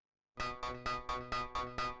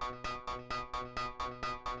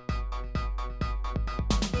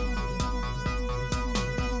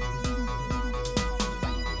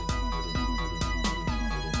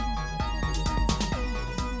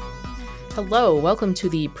Hello, welcome to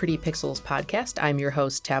the Pretty Pixels podcast. I'm your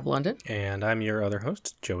host, Tab London. And I'm your other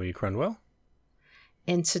host, Joey Crunwell.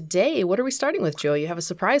 And today, what are we starting with, Joey? You have a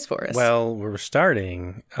surprise for us. Well, we're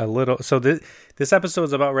starting a little... So this episode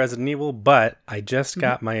is about Resident Evil, but I just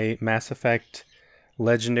got my Mass Effect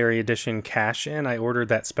Legendary Edition cache in. I ordered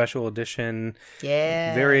that special edition,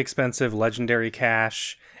 very expensive Legendary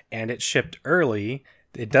cache, and it shipped early.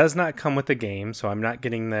 It does not come with the game, so I'm not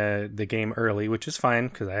getting the game early, which is fine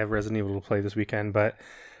because I have Resident Evil to play this weekend. But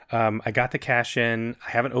I got the cache in.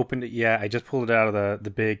 I haven't opened it yet. I just pulled it out of the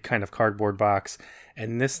big kind of cardboard box,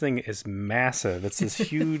 and this thing is massive. It's this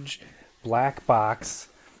huge black box.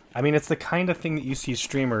 I mean, it's the kind of thing that you see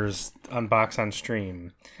streamers unbox on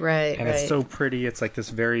stream. Right, and it's so pretty. It's like this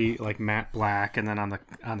very like matte black, and then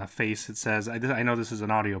on the face it says, I know this is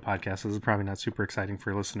an audio podcast, so this is probably not super exciting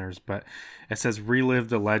for listeners, but it says "Relive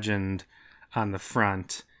the Legend" on the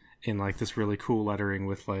front in like this really cool lettering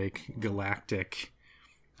with like galactic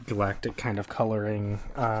kind of coloring.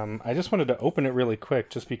 I just wanted to open it really quick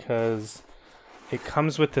just because it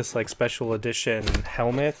comes with this like special edition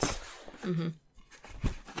helmet. Mm-hmm.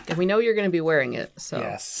 And we know you're going to be wearing it, so.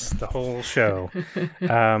 Yes, the whole show.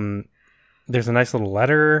 There's a nice little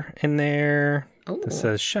letter in there that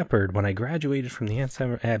says, Shepard, when I graduated from the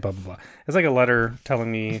N7, blah, blah, blah. It's like a letter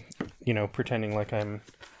telling me, pretending like I'm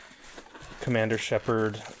Commander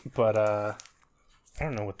Shepard, but I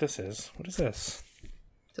don't know what this is. What is this?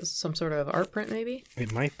 This is some sort of art print, maybe?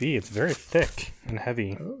 It might be. It's very thick and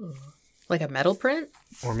heavy. Ooh. Like a metal print?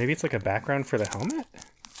 Or maybe it's like a background for the helmet?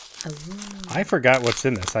 I forgot what's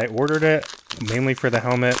in this. I ordered it mainly for the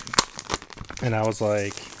helmet, and I was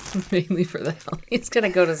like... Mainly for the helmet. He's going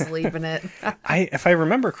to go to sleep in it. If I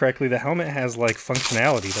remember correctly, the helmet has, like,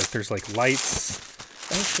 functionality. Like, there's, like, lights.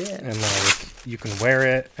 Oh, shit. And, like, you can wear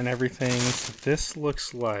it and everything. So this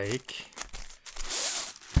looks like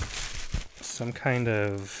some kind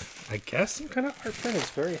of... I guess some kind of art print.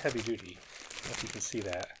 It's very heavy-duty. I don't know if you can see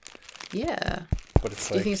that. Yeah. But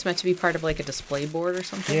it's like, you think it's meant to be part of like a display board or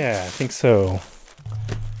something? Yeah, I think so.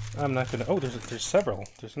 I'm not gonna. Oh, there's several.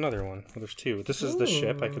 There's another one. Oh, there's two. This is the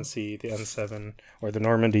ship. I can see the N7 or the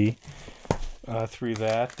Normandy through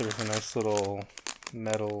that. There's a nice little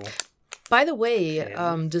metal. By the way,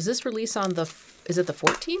 does this release on is it the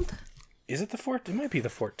 14th? Is it the 14th? It might be the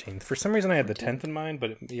 14th. For some reason, I had the 10th in mind,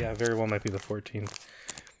 but it very well might be the 14th.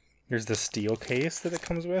 There's the steel case that it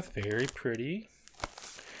comes with. Very pretty.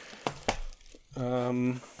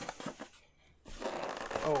 Oh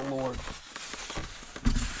Lord.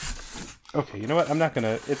 Okay, you know what? I'm not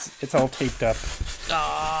gonna. It's all taped up.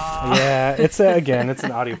 Aww. Yeah, it's again. It's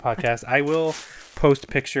an audio podcast. I will post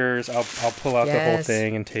pictures. I'll pull out the whole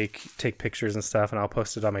thing and take pictures and stuff, and I'll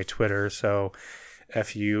post it on my Twitter. So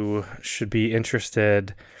if you should be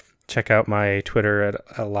interested, check out my Twitter at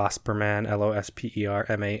Losperman,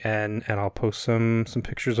 LOSPERMAN, and I'll post some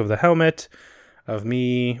pictures of the helmet. Of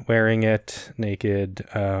me wearing it naked,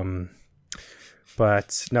 but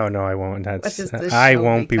no, I won't. I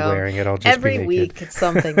won't be wearing it. I'll just every be naked. week. It's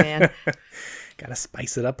something, man. Gotta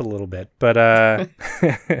spice it up a little bit, but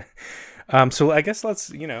so I guess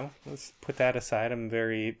let's put that aside. I'm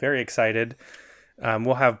very, very excited.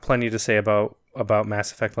 We'll have plenty to say about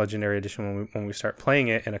Mass Effect Legendary Edition when we start playing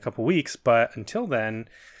it in a couple weeks. But until then,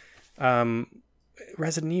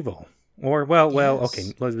 Resident Evil. Or,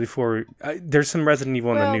 okay, before... there's some Resident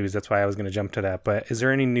Evil in the news, that's why I was going to jump to that, but is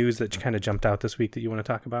there any news that kind of jumped out this week that you want to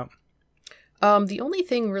talk about? The only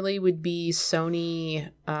thing really would be Sony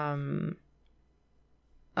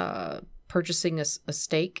purchasing a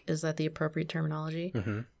stake, is that the appropriate terminology?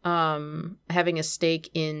 Mm-hmm. Having a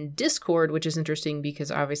stake in Discord, which is interesting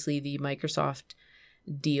because obviously the Microsoft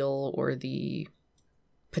deal or the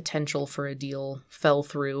potential for a deal fell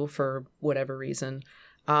through for whatever reason.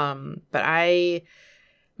 But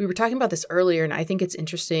we were talking about this earlier, and I think it's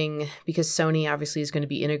interesting because Sony obviously is going to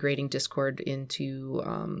be integrating Discord into,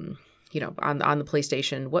 on the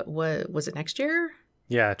PlayStation. What was it next year?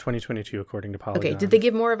 Yeah, 2022, according to Polygon. Okay, did they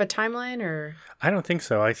give more of a timeline or? I don't think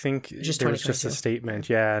so. I think just there was just a statement.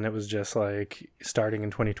 Yeah, and it was just like starting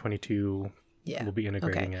in 2022. Yeah, we'll be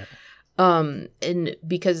integrating it. And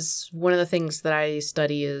because one of the things that I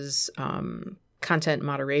study is, content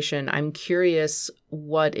moderation. I'm curious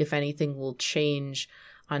what, if anything, will change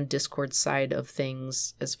on Discord's side of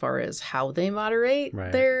things as far as how they moderate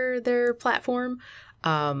their platform.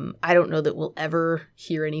 I don't know that we'll ever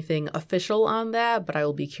hear anything official on that, but I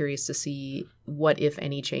will be curious to see what, if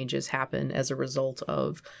any, changes happen as a result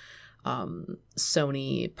of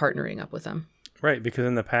Sony partnering up with them. Right, because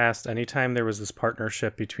in the past, anytime there was this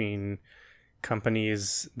partnership between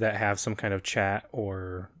companies that have some kind of chat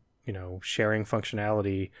or, sharing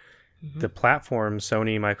functionality, the platforms,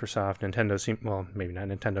 Sony, Microsoft, Nintendo seem, well, maybe not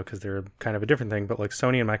Nintendo because they're kind of a different thing, but like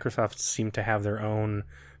Sony and Microsoft seem to have their own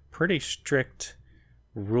pretty strict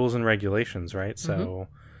rules and regulations, right? So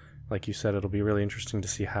like you said, it'll be really interesting to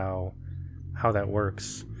see how that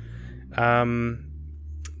works.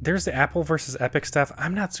 There's the Apple versus Epic stuff.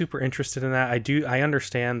 I'm not super interested in that. I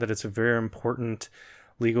understand that it's a very important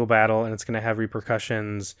legal battle and it's going to have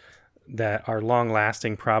repercussions that are long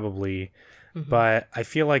lasting probably. But I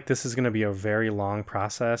feel like this is going to be a very long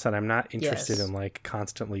process, and I'm not interested in like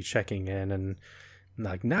constantly checking in and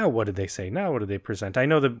like, now what did they say? Now what did they present? I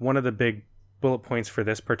know that one of the big bullet points for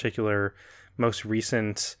this particular most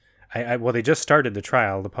recent, well, they just started the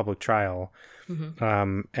trial, the public trial.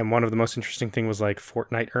 And one of the most interesting thing was like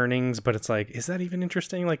Fortnite earnings, but it's like, is that even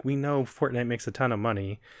interesting? Like, we know Fortnite makes a ton of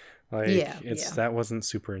money. Like, that wasn't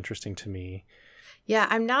super interesting to me. Yeah,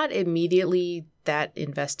 I'm not immediately that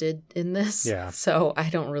invested in this. Yeah. So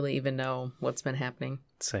I don't really even know what's been happening.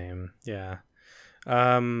 Same. Yeah.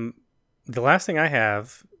 The last thing I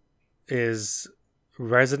have is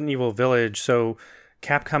Resident Evil Village. So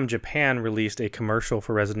Capcom Japan released a commercial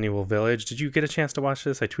for Resident Evil Village. Did you get a chance to watch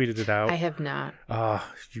this? I tweeted it out. I have not.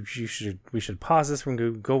 We should pause this. We're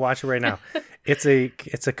going to go watch it right now. It's a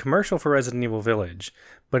commercial for Resident Evil Village,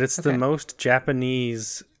 but it's the most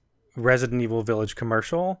Japanese Resident Evil Village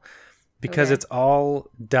commercial because it's all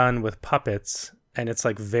done with puppets and it's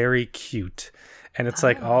like very cute. And it's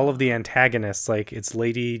like all of the antagonists, like it's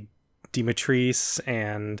Lady Dimitrescu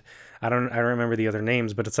and I don't remember the other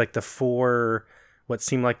names, but it's like what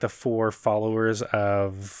seemed like the four followers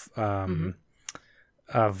of oh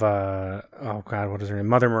god, what is her name?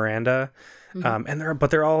 Mother Miranda. And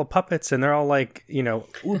they're all puppets and they're all like,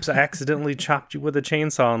 oops, I accidentally chopped you with a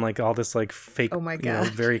chainsaw, and like all this like fake,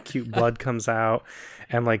 very cute blood comes out,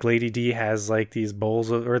 and like Lady D has like these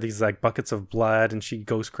these like buckets of blood, and she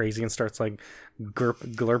goes crazy and starts like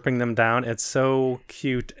glurping them down. It's so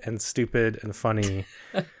cute and stupid and funny.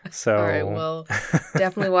 So all right, well,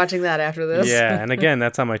 definitely watching that after this. Yeah, and again,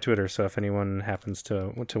 that's on my Twitter, so if anyone happens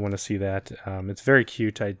to want to see that, it's very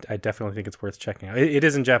cute. I definitely think it's worth checking out. It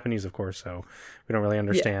is in Japanese, of course, so we don't really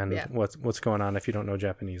understand what's going on if you don't know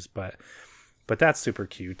Japanese, but that's super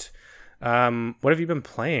cute. What have you been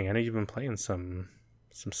playing? I know you've been playing some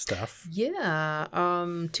stuff. Yeah,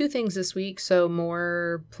 two things this week. So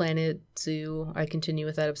more Planet Zoo. I continue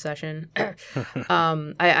with that obsession.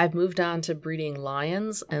 I've moved on to breeding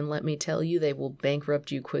lions, and let me tell you, they will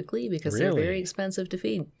bankrupt you quickly because they're very expensive to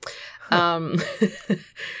feed.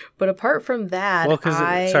 But apart from that, well,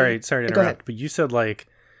 because sorry to interrupt, but you said like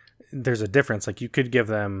there's a difference. Like you could give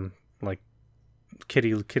them like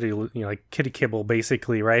kitty like kitty kibble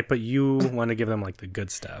basically, right? But you want to give them like the good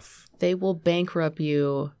stuff. They will bankrupt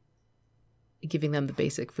you giving them the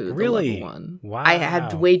basic food. Really? The level 1. Wow. I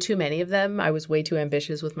had way too many of them. I was way too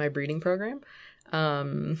ambitious with my breeding program.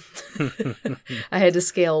 I had to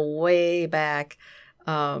scale way back.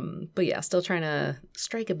 But yeah, still trying to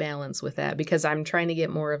strike a balance with that because I'm trying to get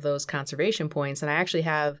more of those conservation points, and I actually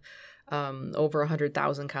have over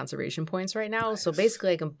 100,000 conservation points right now. Nice. So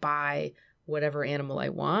basically I can buy whatever animal I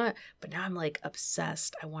want, but now I'm like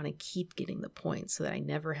obsessed. I want to keep getting the points so that I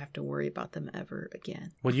never have to worry about them ever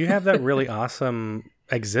again. Well, you have that really awesome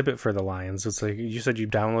exhibit for the lions. It's like you said you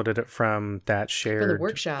downloaded it from that shared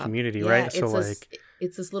workshop community, right?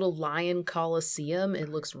 It's this little lion coliseum. It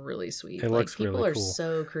looks really sweet. It looks people really are cool.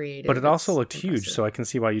 So creative. But it also looked huge, so I can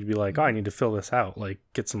see why you'd be like, oh, I need to fill this out. Like,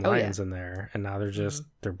 get some lions in there. And now they're just,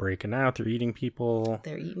 they're breaking out. They're eating people.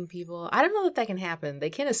 I don't know if that can happen. They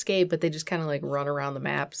can escape, but they just kind of like run around the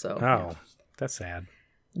map. So that's sad.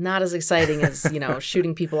 Not as exciting as,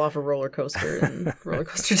 shooting people off a roller coaster and Roller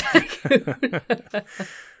Coaster Tycoon.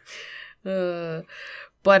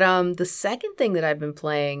 But the second thing that I've been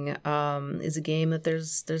playing is a game that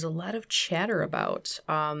there's a lot of chatter about,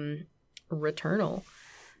 Returnal,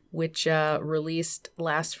 which released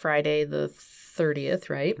last Friday the 30th,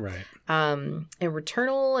 right? Right. And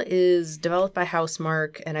Returnal is developed by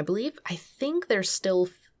Housemarque, and I think they're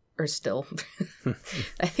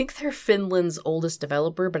I think they're Finland's oldest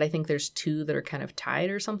developer, but I think there's two that are kind of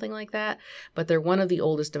tied or something like that. But they're one of the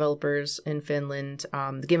oldest developers in Finland.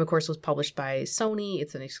 The game, of course, was published by Sony.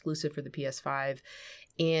 It's an exclusive for the PS5.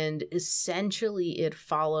 And essentially it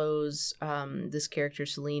follows this character,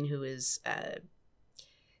 Celine, who is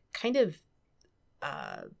kind of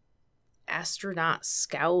astronaut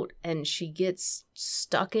scout, and she gets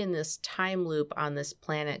stuck in this time loop on this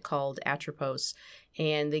planet called Atropos.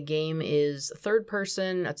 And the game is third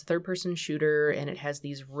person. It's a third person shooter, and it has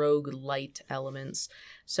these roguelite elements.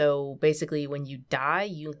 So basically, when you die,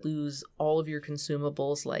 you lose all of your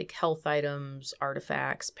consumables like health items,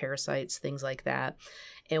 artifacts, parasites, things like that.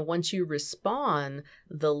 And once you respawn,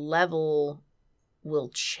 the level will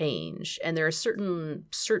change, and there are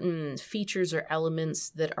certain features or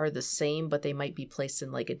elements that are the same, but they might be placed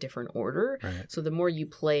in like a different order. Right. So the more you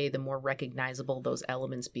play, the more recognizable those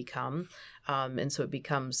elements become, and so it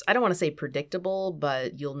becomes, I don't want to say predictable,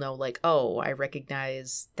 but you'll know like, oh, I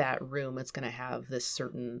recognize that room, it's going to have this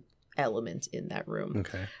certain element in that room.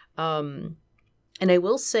 Okay. And I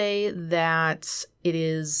will say that it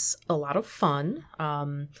is a lot of fun.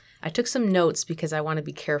 I took some notes because I want to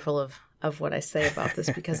be careful of what I say about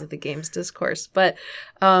this because of the game's discourse. But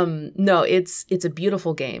no, it's a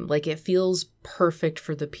beautiful game. Like, it feels perfect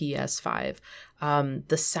for the PS5.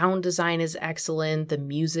 The sound design is excellent. The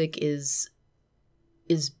music is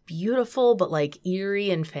beautiful, but like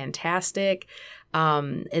eerie and fantastic.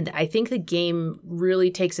 And I think the game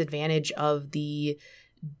really takes advantage of the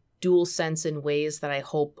DualSense in ways that I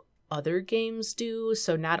hope other games do.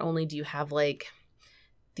 So not only do you have like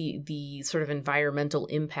the sort of environmental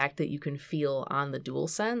impact that you can feel on the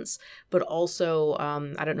DualSense, but also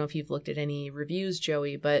I don't know if you've looked at any reviews,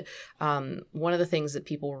 Joey, but one of the things that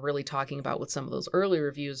people were really talking about with some of those early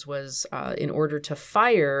reviews was in order to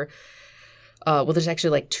fire, well, there's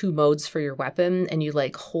actually like 2 modes for your weapon, and you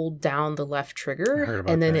like hold down the left trigger,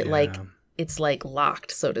 and then it's like locked,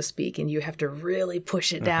 so to speak, and you have to really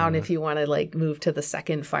push it down if you want to like move to the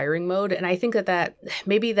second firing mode. And I think that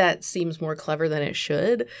maybe that seems more clever than it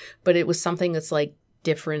should, but it was something that's like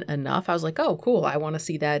different enough. I was like, oh, cool. I want to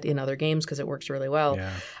see that in other games because it works really well.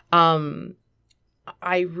 Yeah.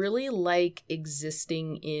 I really like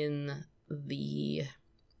existing in the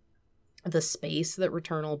space that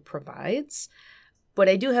Returnal provides, but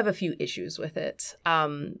I do have a few issues with it.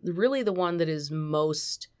 Really the one that is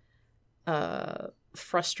most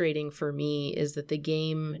frustrating for me is that the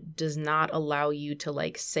game does not allow you to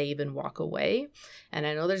like save and walk away. And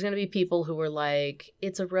I know there's going to be people who are like,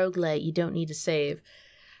 it's a roguelite, you don't need to save.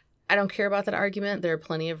 I don't care about that argument. There are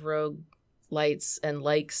plenty of roguelites and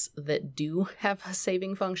likes that do have a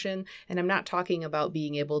saving function, and I'm not talking about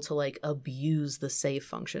being able to like abuse the save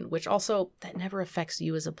function, which also that never affects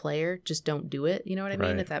you as a player. Just don't do it, you know what I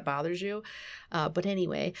mean? If that bothers you. But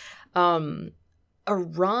anyway, a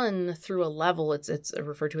run through a level, it's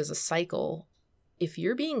referred to as a cycle. If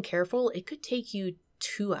you're being careful, it could take you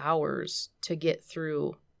 2 hours to get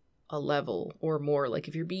through a level or more. Like,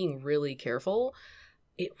 if you're being really careful,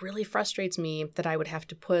 it really frustrates me that I would have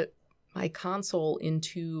to put my console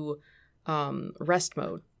into rest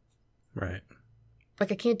mode. Right.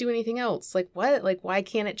 Like, I can't do anything else. Like, what? Like, why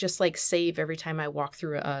can't it just like save every time I walk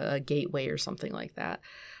through a gateway or something like that?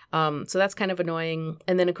 So that's kind of annoying.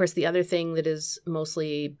 And then, of course, the other thing that is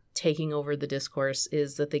mostly taking over the discourse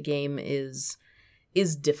is that the game is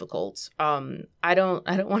difficult. I don't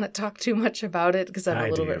want to talk too much about it because I'm a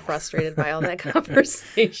little bit frustrated by all that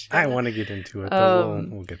conversation. I want to get into it, but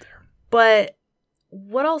we'll get there. But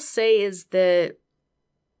what I'll say is that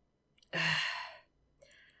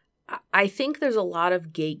I think there's a lot of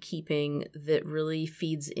gatekeeping that really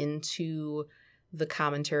feeds into the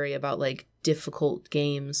commentary about like difficult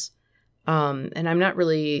games. And I'm not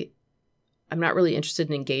really interested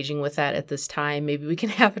in engaging with that at this time. Maybe we can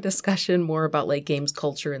have a discussion more about like games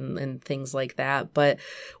culture and things like that. But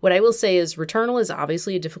what I will say is Returnal is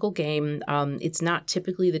obviously a difficult game. It's not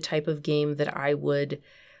typically the type of game that I would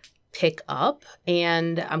pick up.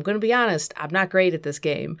 And I'm going to be honest, I'm not great at this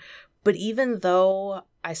game. But even though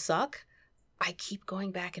I suck, I keep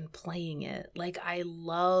going back and playing it. Like, I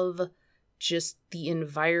love just the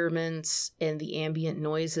environment and the ambient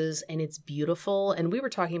noises, and it's beautiful. And we were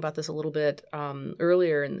talking about this a little bit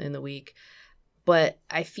earlier in the week, but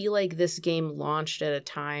I feel like this game launched at a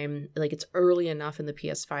time, like it's early enough in the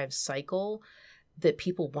PS5 cycle that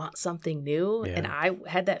people want something new. Yeah. And I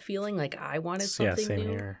had that feeling like I wanted something new.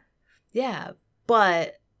 Here. Yeah,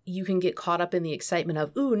 but you can get caught up in the excitement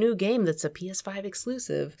of, ooh, new game that's a PS5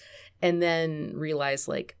 exclusive, and then realize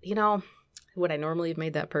like, you know, would I normally have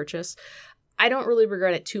made that purchase? I don't really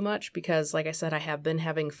regret it too much because, like I said, I have been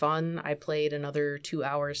having fun. I played another 2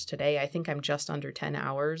 hours today. I think I'm just under 10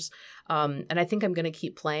 hours. And I think I'm going to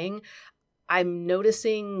keep playing. I'm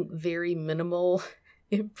noticing very minimal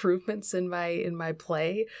improvements in my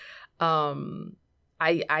play.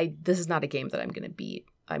 This is not a game that I'm going to beat.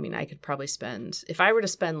 I mean, I could probably spend, if I were to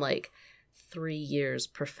spend like 3 years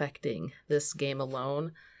perfecting this game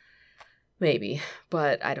alone, maybe,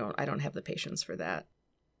 but I don't have the patience for that.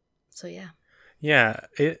 So yeah. Yeah,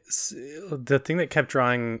 it's the thing that kept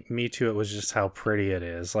drawing me to it was just how pretty it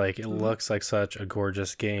is. Like it looks like such a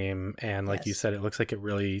gorgeous game, and like you said, it looks like it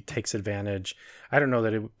really takes advantage. I don't know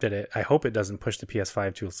that it. I hope it doesn't push the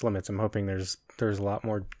PS5 to its limits. I'm hoping there's a lot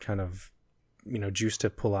more kind of juice to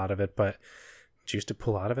pull out of it, but juice to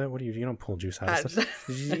pull out of it. What do you don't pull juice out of stuff?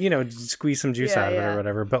 Squeeze some juice out of it or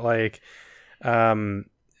whatever. But like,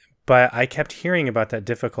 but I kept hearing about that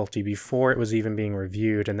difficulty before it was even being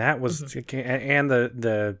reviewed, and that was and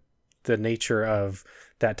the nature of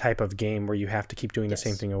that type of game where you have to keep doing the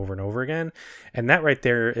same thing over and over again, and that right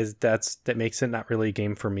there that makes it not really a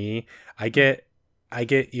game for me. I get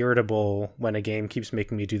irritable when a game keeps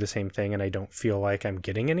making me do the same thing and I don't feel like I'm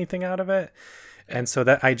getting anything out of it. And so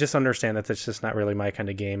that I just understand that that's just not really my kind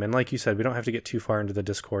of game. And like you said, we don't have to get too far into the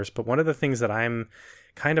discourse, but one of the things that I'm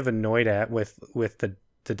kind of annoyed at with the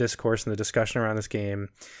discourse and the discussion around this game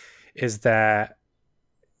is that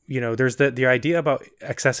there's the idea about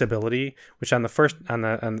accessibility, which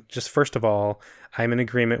first of all, I'm in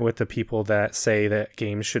agreement with the people that say that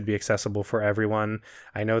games should be accessible for everyone.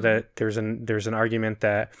 I know that there's an argument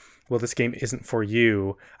that, well, this game isn't for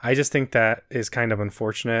you. I just think that is kind of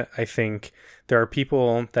unfortunate. I think there are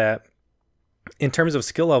people that, in terms of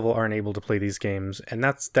skill level, aren't able to play these games, and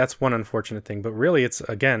that's one unfortunate thing. But really, it's,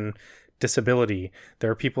 again, disability.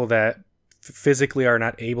 There are people that physically are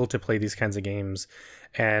not able to play these kinds of games,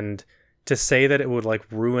 and to say that it would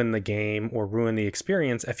like ruin the game or ruin the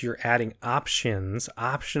experience if you're adding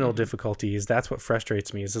optional difficulties, that's what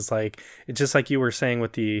frustrates me. It's just like you were saying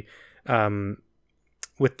with the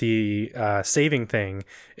saving thing.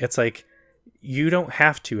 It's like, you don't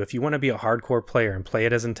have to. If you want to be a hardcore player and play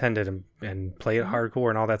it as intended and play it hardcore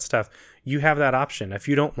and all that stuff, you have that option. If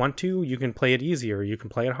you don't want to, you can play it easier, you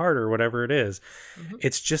can play it harder, whatever it is.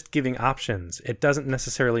 It's just giving options. It doesn't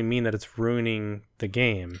necessarily mean that it's ruining the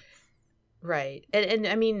game. Right. And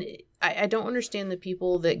I mean, I don't understand the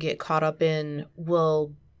people that get caught up in,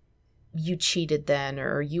 well, you cheated then,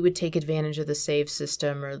 or you would take advantage of the save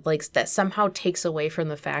system, or like that somehow takes away from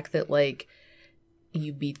the fact that like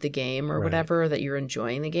you beat the game or whatever, that you're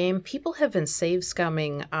enjoying the game. People have been save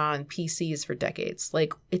scumming on PCs for decades.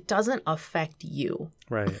 Like, it doesn't affect you.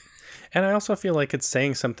 Right. And I also feel like it's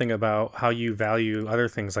saying something about how you value other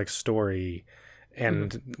things like story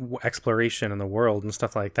and exploration in the world and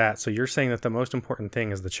stuff like that. So you're saying that the most important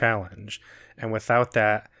thing is the challenge. And without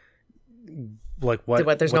that, like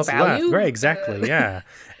there's no value? Left? Right, exactly. Yeah.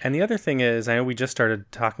 And the other thing is, I know we just started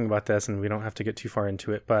talking about this and we don't have to get too far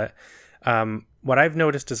into it, but what I've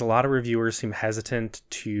noticed is a lot of reviewers seem hesitant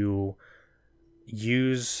to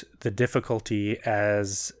use the difficulty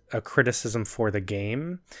as a criticism for the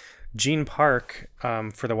game. Gene Park,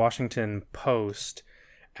 for the Washington Post,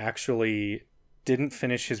 actually didn't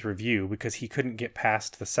finish his review because he couldn't get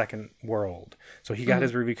past the second world. So he got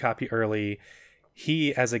his review copy early.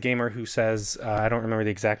 He, as a gamer who says, I don't remember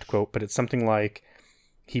the exact quote, but it's something like,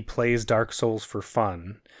 he plays Dark Souls for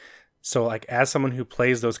fun. So, like, as someone who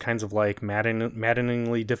plays those kinds of, like,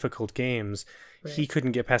 maddeningly difficult games, he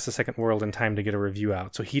couldn't get past the second world in time to get a review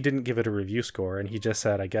out. So he didn't give it a review score, and he just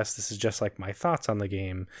said, I guess this is just, like, my thoughts on the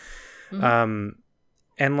game. And,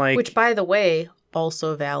 like... Which, by the way,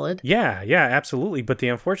 also valid. Yeah, absolutely. But the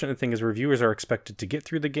unfortunate thing is reviewers are expected to get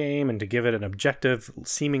through the game and to give it an objective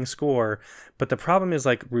seeming score. But the problem is,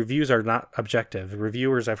 like, reviews are not objective.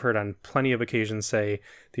 Reviewers, I've heard on plenty of occasions, say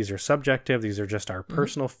these are subjective. These are just our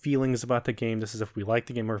personal feelings about the game. This is if we like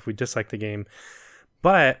the game or if we dislike the game.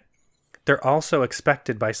 But they're also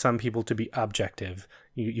expected by some people to be objective.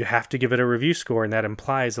 You have to give it a review score, and that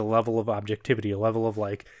implies a level of objectivity, a level of,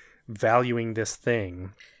 like, valuing this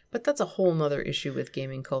thing. But that's a whole nother issue with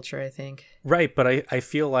gaming culture, I think. Right, but I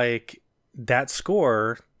feel like that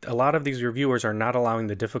score, a lot of these reviewers are not allowing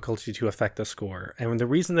the difficulty to affect the score. And the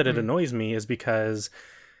reason that it annoys me is because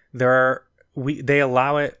they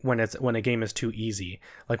allow it when a game is too easy.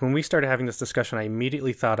 Like, when we started having this discussion, I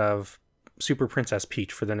immediately thought of Super Princess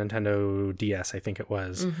Peach for the Nintendo DS, I think it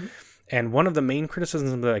was. And one of the main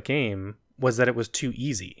criticisms of that game was that it was too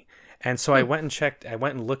easy. And so I went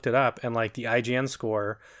and looked it up, and like the IGN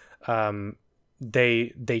score,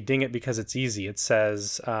 they ding it because it's easy. It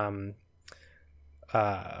says, oh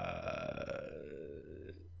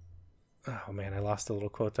man, I lost the little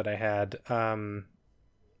quote that I had.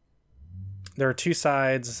 There are two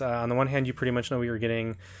sides. On the one hand, you pretty much know what you're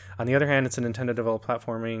getting. On the other hand, it's a Nintendo developed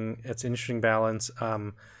platforming. It's an interesting balance.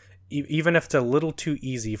 Even if it's a little too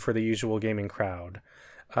easy for the usual gaming crowd.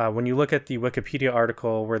 When you look at the Wikipedia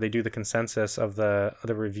article where they do the consensus of the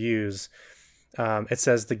reviews, It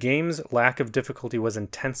says the game's lack of difficulty was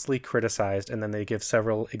intensely criticized, and then they give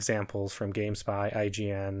several examples from GameSpy,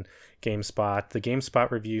 IGN, GameSpot. The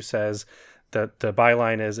GameSpot review says that the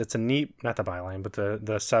byline is, it's a neat, not the byline, but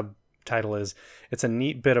the subtitle is, it's a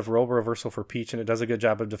neat bit of role reversal for Peach, and it does a good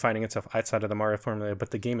job of defining itself outside of the Mario formula,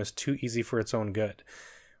 but the game is too easy for its own good.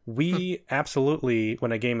 We absolutely,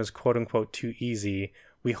 when a game is quote-unquote too easy,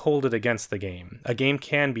 we hold it against the game. A game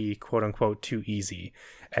can be quote-unquote too easy,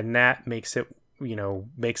 and that makes it,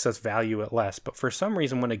 makes us value it less. But for some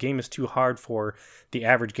reason, when a game is too hard for the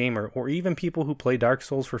average gamer, or even people who play Dark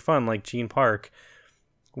Souls for fun, like Gene Park,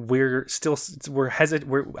 we're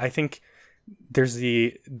hesitant. I think there's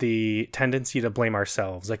the tendency to blame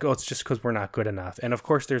ourselves, like, oh, it's just because we're not good enough. And of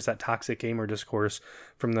course, there's that toxic gamer discourse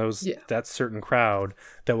from that certain crowd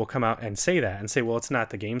that will come out and say that, and say, well, it's not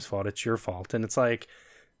the game's fault, it's your fault. And it's like,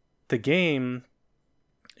 the game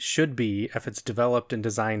should be, if it's developed and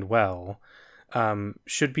designed well,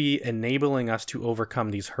 should be enabling us to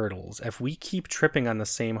overcome these hurdles. If we keep tripping on the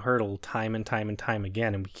same hurdle time and time and time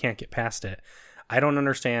again, and we can't get past it, I don't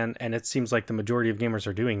understand. And it seems like the majority of gamers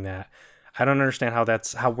are doing that. I don't understand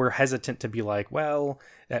how we're hesitant to be like, well,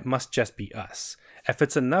 that must just be us. If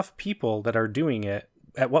it's enough people that are doing it,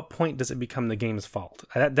 at what point does it become the game's fault?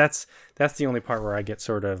 That's the only part where I get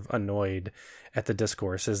sort of annoyed at the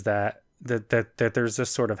discourse, is that there's this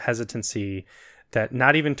sort of hesitancy that,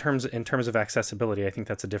 not even in terms of accessibility, I think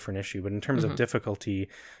that's a different issue, but in terms of difficulty,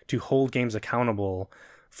 to hold games accountable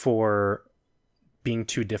for being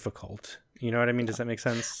too difficult. You know what I mean? Does that make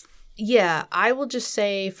sense? Yeah, I will just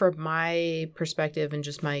say, from my perspective and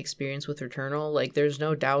just my experience with Returnal, like, there's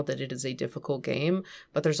no doubt that it is a difficult game,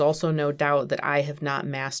 but there's also no doubt that I have not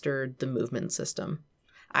mastered the movement system.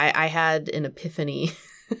 I had an epiphany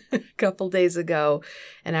a couple days ago,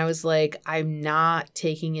 and I was like, I'm not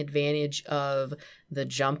taking advantage of the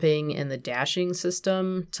jumping and the dashing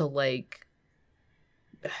system to, like,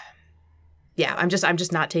 yeah, I'm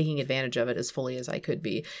just not taking advantage of it as fully as I could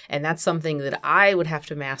be. And that's something that I would have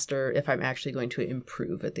to master if I'm actually going to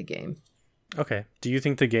improve at the game. Okay. Do you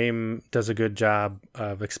think the game does a good job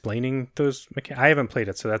of explaining those mechanics? I haven't played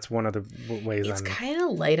it, so that's one of the ways it's kind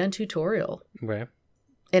of light on tutorial. Right.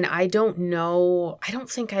 And I don't know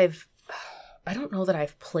that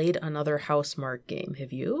I've played another Housemarque game.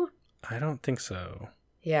 Have you? I don't think so.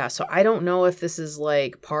 Yeah, so I don't know if this is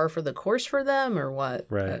like par for the course for them or what.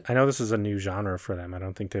 Right. I know this is a new genre for them. I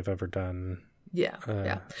don't think they've ever done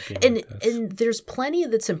And there's plenty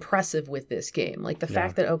that's impressive with this game. Like the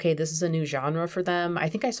fact that, okay, this is a new genre for them. I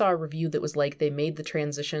think I saw a review that was like, they made the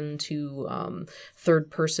transition to third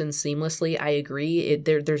person seamlessly. I agree.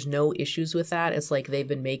 There's no issues with that. It's like they've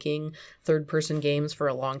been making third person games for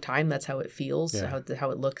a long time. That's how it feels,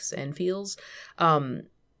 how it looks and feels.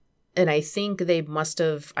 And I think they must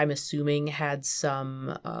have, I'm assuming, had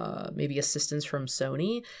some maybe assistance from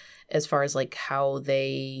Sony as far as like how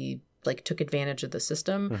they like took advantage of the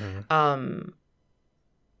system.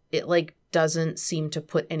 It like doesn't seem to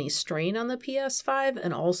put any strain on the PS5,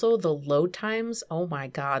 and also the load times. Oh my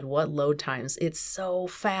god, what load times! It's so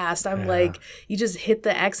fast. I'm like, you just hit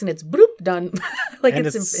the X and it's bloop done. Like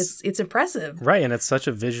it's impressive, right? And it's such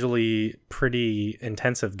a visually pretty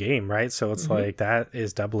intensive game, right? So it's like that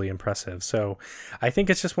is doubly impressive. So I think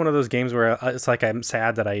it's just one of those games where it's like, I'm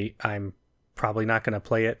sad that I'm probably not going to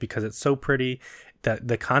play it because it's so pretty. That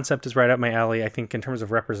the concept is right up my alley. I think in terms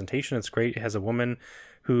of representation, it's great. It has a woman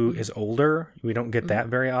who is older. We don't get that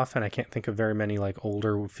very often. I can't think of very many like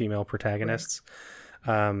older female protagonists.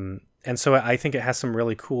 And so I think it has some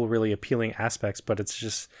really cool, really appealing aspects, but it's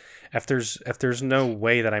just, if there's no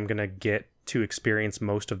way that I'm going to get to experience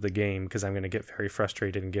most of the game because I'm going to get very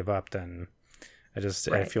frustrated and give up, then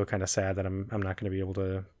I feel kind of sad that I'm not going to be able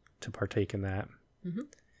to partake in that.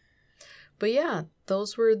 But yeah,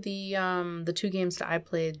 those were the two games that I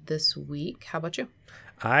played this week. How about you?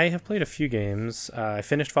 I have played a few games. I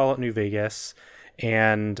finished Fallout New Vegas,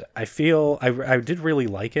 and I feel I did really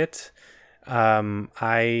like it.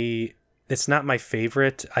 It's not my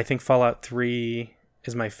favorite. I think Fallout 3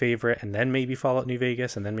 is my favorite, and then maybe Fallout New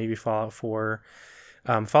Vegas, and then maybe Fallout 4.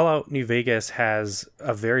 Fallout New Vegas has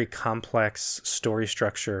a very complex story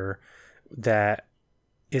structure that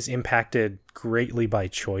is impacted greatly by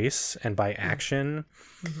choice and by action.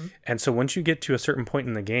 And so once you get to a certain point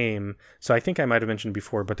in the game, so I think I might have mentioned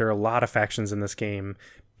before, but there are a lot of factions in this game,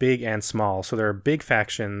 big and small. So there are big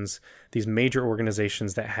factions, these major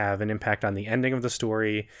organizations that have an impact on the ending of the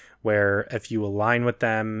story, where if you align with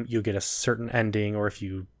them, you'll get a certain ending, or if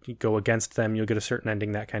you go against them, you'll get a certain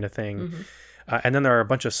ending, that kind of thing. And then there are a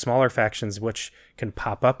bunch of smaller factions which can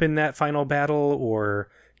pop up in that final battle or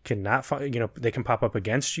cannot find, they can pop up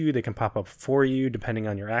against you, they can pop up for you depending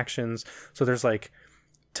on your actions. So there's like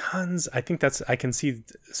tons. I can see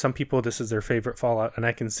some people, this is their favorite Fallout, and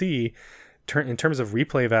I can see in terms of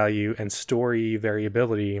replay value and story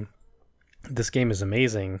variability, this game is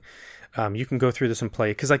amazing. You can go through this and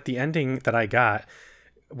play, because like the ending that I got,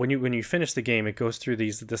 when you finish the game, it goes through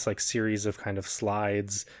this like series of kind of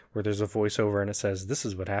slides where there's a voiceover and it says, this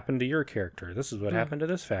is what happened to your character, this is what happened to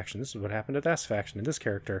this faction, this is what happened to this faction and this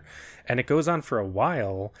character, and it goes on for a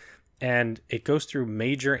while, and it goes through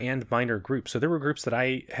major and minor groups. So there were groups that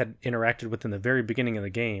I had interacted with in the very beginning of the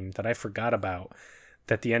game that I forgot about,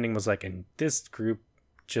 that the ending was like, and this group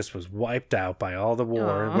just was wiped out by all the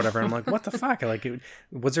war and whatever. And I'm like, what the fuck? Like,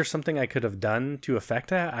 was there something I could have done to affect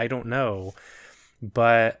that? I don't know.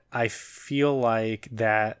 But I feel like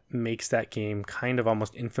that makes that game kind of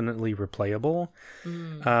almost infinitely replayable.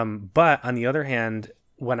 But on the other hand,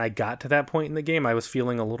 when I got to that point in the game, I was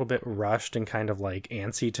feeling a little bit rushed and kind of like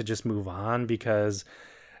antsy to just move on, because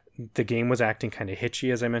the game was acting kind of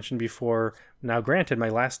hitchy, as I mentioned before. Now, granted, my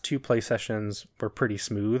last 2 play sessions were pretty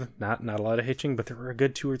smooth, not a lot of hitching, but there were a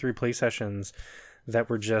good 2 or 3 play sessions that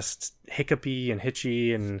were just hiccupy and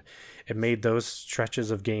hitchy, and it made those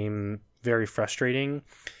stretches of game very frustrating.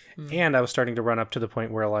 And I was starting to run up to the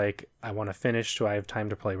point where like, I want to finish so I have time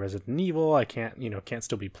to play Resident Evil. I can't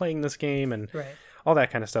still be playing this game and all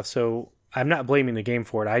that kind of stuff. So I'm not blaming the game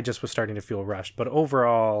for it. I just was starting to feel rushed. But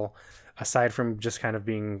overall, aside from just kind of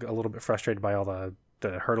being a little bit frustrated by all the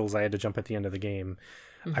hurdles I had to jump at the end of the game,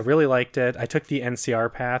 I really liked it. I took the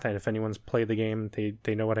NCR path, and if anyone's played the game,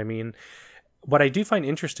 they know what I mean. What I do find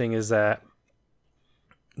interesting is that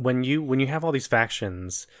when you have all these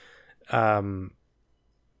factions, I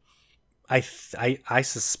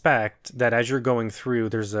suspect that as you're going through,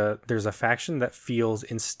 there's a faction that feels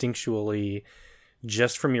instinctually,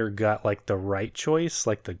 just from your gut, like the right choice,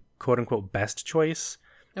 like the quote unquote best choice,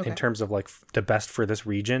 in terms of like the best for this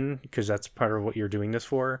region, because that's part of what you're doing this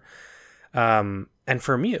for. And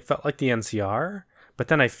for me, it felt like the NCR. But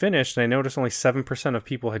then I finished and I noticed only 7% of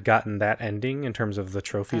people had gotten that ending in terms of the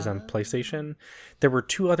trophies on PlayStation. There were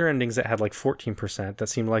 2 other endings that had like 14% that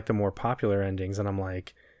seemed like the more popular endings. And I'm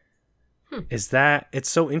like, it's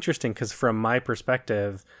so interesting, because from my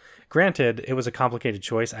perspective, granted, it was a complicated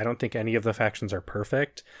choice. I don't think any of the factions are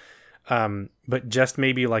perfect. But just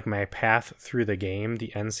maybe like my path through the game,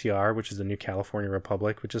 the NCR, which is the New California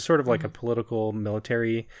Republic, which is sort of like a political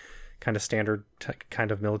military kind of standard kind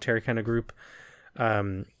of military kind of group,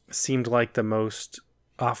 seemed like the most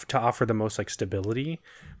to offer the most like stability.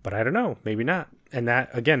 But I don't know, maybe not. And that,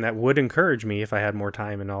 again, that would encourage me, if I had more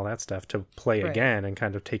time and all that stuff, to play again and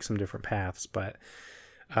kind of take some different paths. But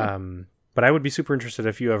but I would be super interested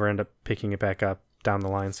if you ever end up picking it back up down the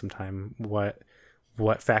line sometime, what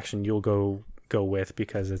faction you'll go with,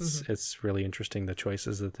 because it's really interesting, the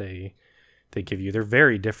choices that they give you. They're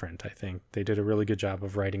very different. I think they did a really good job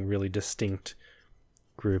of writing really distinct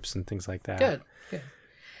groups and things like that. Good.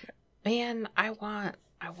 Man, I want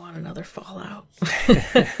another Fallout.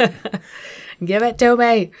 Give it to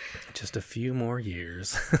me. Just a few more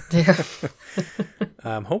years. Yeah.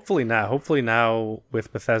 Hopefully not. Hopefully now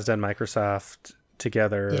with Bethesda and Microsoft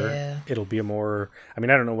together, it'll be a more, I mean,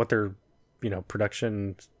 I don't know what their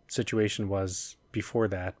production situation was before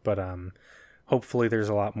that, but hopefully there's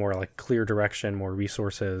a lot more like clear direction, more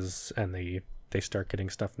resources, and they start getting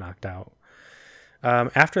stuff knocked out.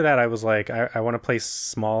 After that, I was like, I want to play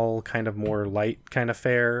small, kind of more light kind of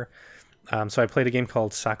fare. So I played a game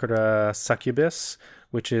called Sakura Succubus,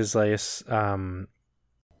 which is a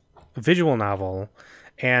visual novel,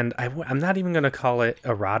 and I'm not even going to call it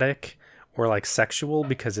erotic or like sexual,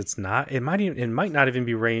 because it's not. It might not even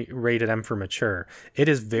be rated M for mature. It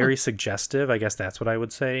is very suggestive. I guess that's what I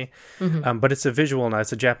would say. But it's a visual novel.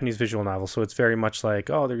 It's a Japanese visual novel, so it's very much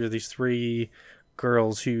like, oh, there are these 3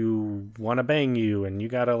 girls who want to bang you, and you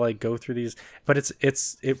gotta like go through these. But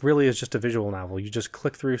it really is just a visual novel. You just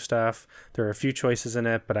click through stuff. There are a few choices in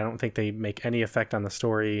it, but I don't think they make any effect on the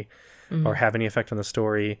story or have any effect on the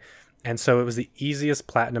story. And so it was the easiest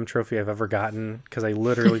platinum trophy I've ever gotten, because I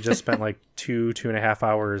literally just spent like 2.5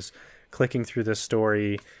 hours clicking through this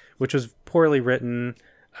story, which was poorly written.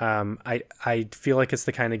 I feel like it's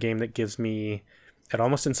the kind of game that it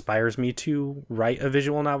almost inspires me to write a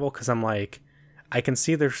visual novel, because I'm like, I can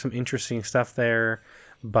see there's some interesting stuff there,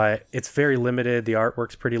 but it's very limited. The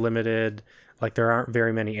artwork's pretty limited. Like, there aren't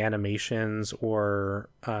very many animations or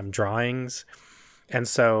drawings. And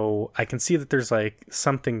so I can see that there's like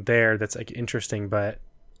something there that's like interesting, but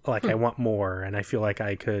like I want more, and I feel like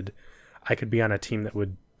I could be on a team that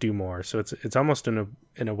would do more. So it's almost an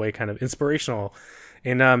in a way kind of inspirational.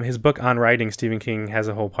 In his book On Writing, Stephen King has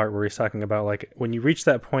a whole part where he's talking about like when you reach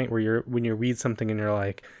that point where when you read something and you're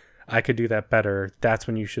like, I could do that better, that's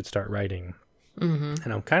when you should start writing. Mm-hmm.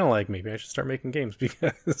 And I'm kind of like, maybe I should start making games,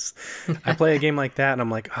 because I play a game like that and I'm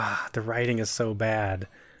like, the writing is so bad.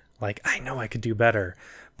 Like, I know I could do better.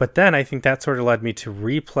 But then I think that sort of led me to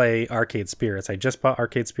replay Arcade Spirits. I just bought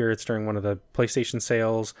Arcade Spirits during one of the PlayStation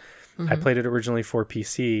sales. Mm-hmm. I played it originally for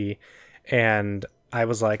PC, and I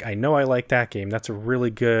was like, I know I like that game. That's a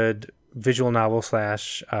really good visual novel /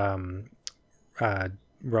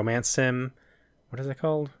 romance sim. What is it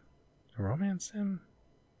called? A romance sim?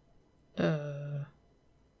 Yeah.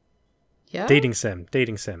 Dating sim.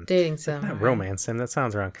 Not romance sim. That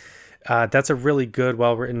sounds wrong. That's a really good,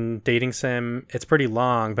 well-written dating sim. It's pretty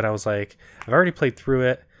long, but I was like, I've already played through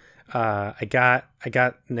it. I got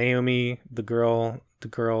Naomi, the girl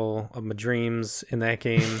of my dreams in that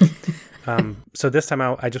game. So this time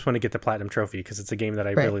I just want to get the platinum trophy because it's a game that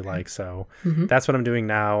I really like. So that's what I'm doing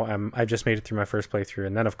now. I just made it through my first playthrough,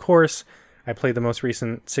 and then of course I played the most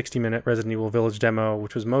recent 60-minute Resident Evil Village demo,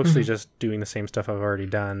 which was mostly just doing the same stuff I've already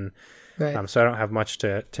done. Right. So I don't have much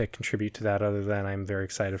to contribute to that other than I'm very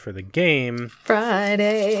excited for the game.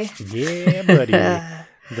 Friday. Yeah, buddy.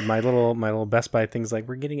 My little Best Buy thing's like,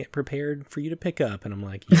 we're getting it prepared for you to pick up. And I'm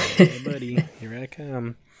like, yeah, buddy, here I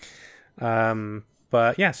come.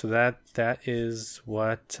 But yeah, so that is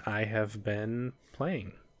what I have been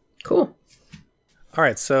playing. Cool. All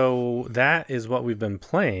right, so that is what we've been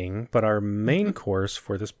playing, but our main course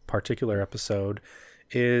for this particular episode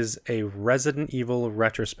is a Resident Evil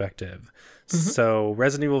retrospective. So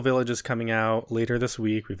Resident Evil Village is coming out later this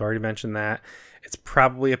week. We've already mentioned that. It's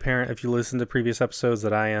probably apparent if you listen to previous episodes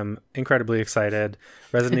that I am incredibly excited.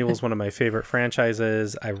 Resident Evil is one of my favorite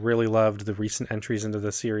franchises. I really loved the recent entries into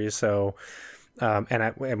the series, so...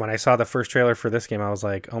 and when I saw the first trailer for this game, I was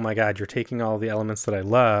like, oh my God, you're taking all the elements that I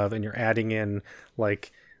love and you're adding in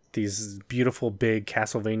like these beautiful big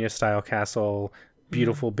Castlevania style castle,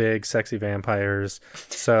 beautiful big sexy vampires.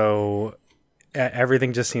 So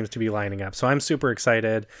everything just seems to be lining up. So I'm super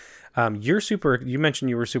excited. You mentioned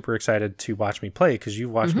you were super excited to watch me play because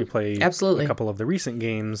you've watched me play a couple of the recent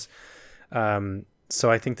games. So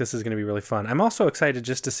I think this is going to be really fun. I'm also excited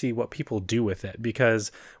just to see what people do with it, because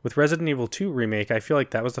with Resident Evil 2 Remake, I feel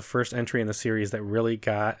like that was the first entry in the series that really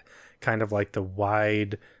got kind of like the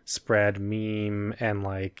widespread meme and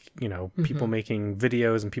like, you know, people making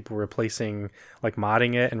videos and people replacing, like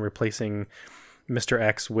modding it and replacing Mr.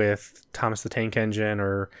 X with Thomas the Tank Engine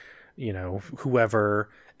or, you know, whoever.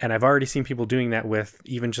 And I've already seen people doing that with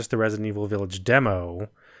even just the Resident Evil Village demo.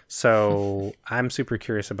 So I'm super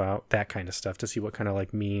curious about that kind of stuff to see what kind of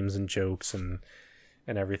like memes and jokes and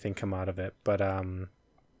everything come out of it. But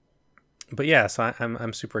yeah, so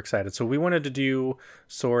I'm super excited. So we wanted to do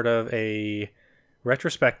sort of a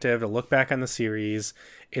retrospective to look back on the series.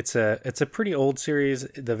 It's a pretty old series.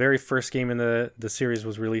 The very first game in the series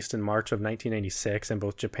was released in March of 1996 in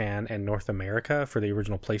both Japan and North America for the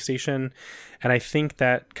original PlayStation. And I think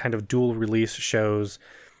that kind of dual release shows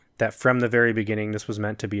that from the very beginning, this was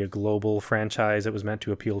meant to be a global franchise. It was meant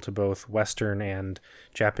to appeal to both Western and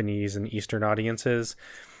Japanese and Eastern audiences.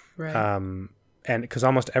 Right. And because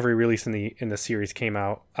almost every release in the series came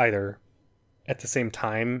out either at the same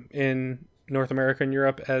time in North America and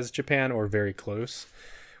Europe as Japan or very close,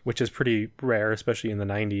 which is pretty rare, especially in the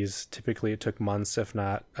 90s. Typically, it took months, if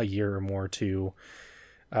not a year or more, to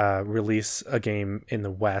release a game in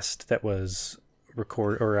the West that was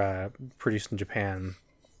produced in Japan.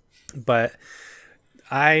 But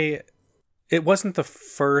it wasn't the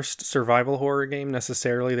first survival horror game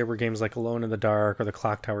necessarily. There were games like Alone in the Dark or the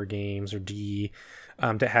Clock Tower games or D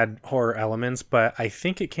that had horror elements, but I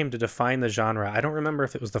think it came to define the genre. I don't remember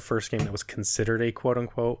if it was the first game that was considered a quote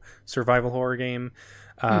unquote survival horror game,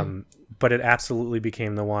 but it absolutely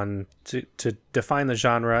became the one to define the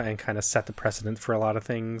genre and kind of set the precedent for a lot of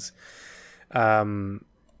things. I don't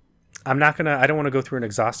want to go through an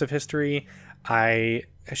exhaustive history. I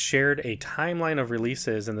shared a timeline of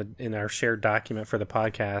releases in our shared document for the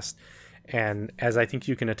podcast, and as I think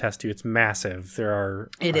you can attest to, it's massive. There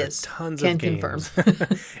are tons of games.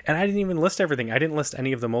 Confirm. And I didn't even list everything. I didn't list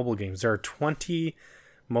any of the mobile games. There are 20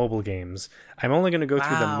 mobile games. I'm only going to go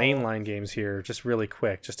through the mainline games here just really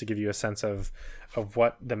quick, just to give you a sense of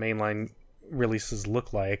what the mainline releases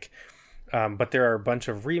look like. But there are a bunch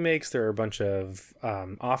of remakes, there are a bunch of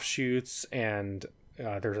offshoots, and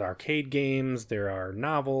there's arcade games, there are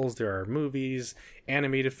novels, there are movies,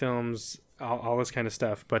 animated films, all this kind of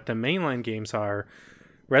stuff. But the mainline games are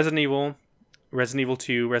Resident Evil, Resident Evil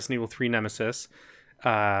 2, Resident Evil 3 Nemesis,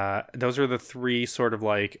 Those are the three sort of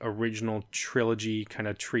like original trilogy kind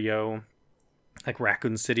of trio, like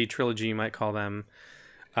Raccoon City trilogy, you might call them.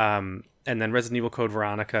 And then Resident Evil Code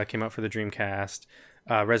Veronica came out for the Dreamcast.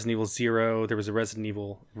 Resident Evil 0, there was a Resident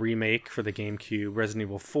Evil remake for the GameCube. Resident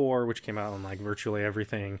Evil 4, which came out on like virtually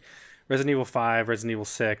everything. Resident Evil 5, Resident Evil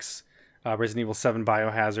 6, Resident Evil 7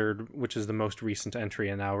 Biohazard, which is the most recent entry,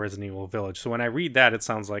 and now Resident Evil Village. So when I read that, it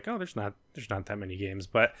sounds like, oh, there's not that many games,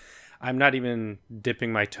 but I'm not even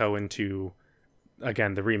dipping my toe into,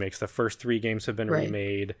 again, the remakes. The first 3 games have been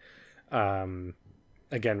remade. Again,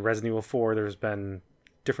 Resident Evil 4, there's been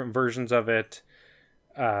different versions of it.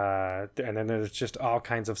 And then there's just all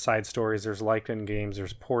kinds of side stories. There's Lycan games,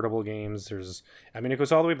 there's portable games, it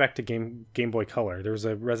goes all the way back to Game Boy Color. There was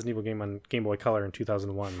a Resident Evil game on Game Boy Color in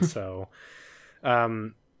 2001. So,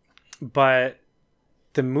 but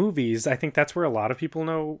the movies, I think that's where a lot of people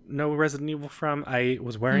know Resident Evil from. I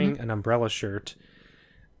was wearing an Umbrella shirt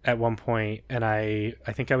at one point, and I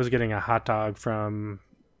think I was getting a hot dog from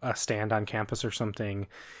a stand on campus or something,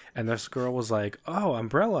 and this girl was like, "Oh,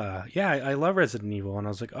 Umbrella, yeah, I love Resident Evil." And I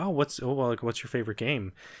was like, "Oh, what's your favorite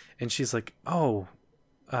game?" And she's like, "Oh,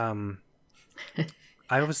 I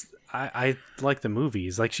like the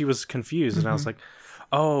movies." Like, she was confused, and I was like,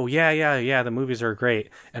 "Oh, yeah, the movies are great."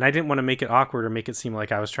 And I didn't want to make it awkward or make it seem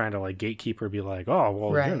like I was trying to like gatekeep or be like, "Oh,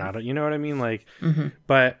 well, you're not," you know what I mean? Like,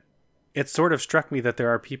 but it sort of struck me that there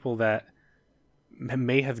are people that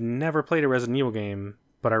may have never played a Resident Evil game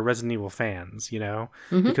but are Resident Evil fans, you know,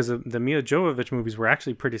 because the Milla Jovovich movies were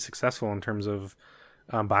actually pretty successful in terms of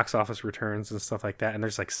box office returns and stuff like that. And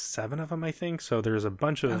there's like 7 of them, I think. So there's a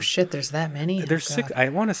bunch of... Oh, shit, there's that many? There's 6. I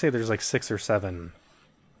want to say there's like 6 or 7.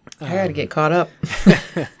 I gotta get caught up.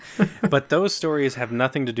 But those stories have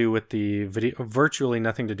nothing to do with the video, virtually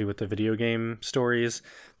nothing to do with the video game stories.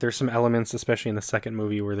 There's some elements, especially in the second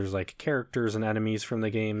movie, where there's like characters and enemies from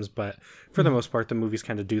the games. But for the most part, the movies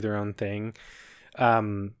kind of do their own thing.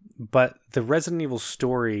 But the Resident Evil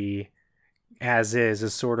story as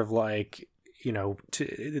is sort of like, you know,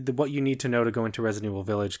 what you need to know to go into Resident Evil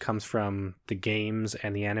Village comes from the games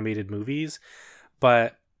and the animated movies,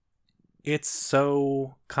 but it's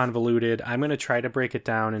so convoluted. I'm going to try to break it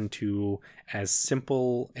down into as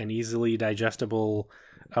simple and easily digestible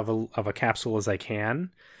of a capsule as I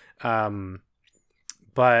can.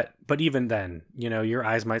 But even then, you know, your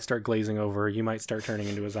eyes might start glazing over. You might start turning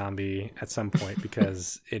into a zombie at some point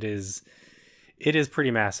because it is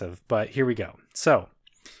pretty massive. But here we go. So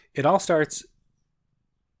it all starts,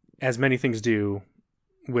 as many things do,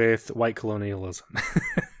 with white colonialism.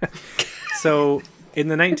 So in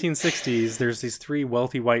the 1960s, there's these 3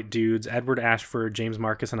 wealthy white dudes, Edward Ashford, James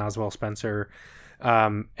Marcus, and Oswald Spencer.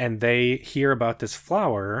 And they hear about this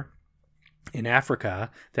flower in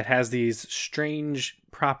Africa that has these strange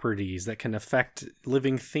properties that can affect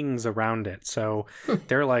living things around it. So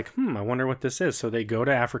they're like, I wonder what this is. So they go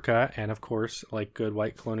to Africa, and of course, like good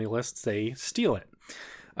white colonialists, they steal it.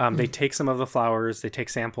 They take some of the flowers, they take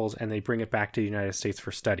samples, and they bring it back to the United States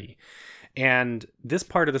for study. And this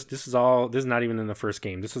part of this is not even in the first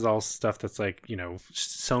game. This is all stuff that's like, you know,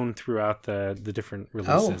 sewn throughout the different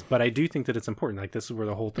releases. But I do think that it's important. Like, this is where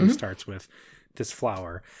the whole thing starts with this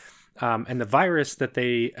flower. And the virus that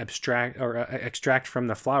they extract from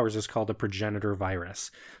the flowers is called a progenitor virus.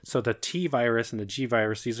 So the T virus and the G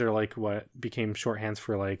virus, these are like what became shorthands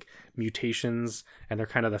for like mutations, and they're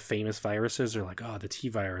kind of the famous viruses. They're like, oh, the T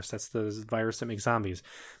virus, that's the virus that makes zombies.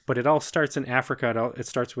 But it all starts in Africa. It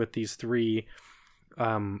starts with these 3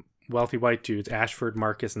 wealthy white dudes, Ashford,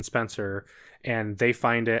 Marcus, and Spencer, and they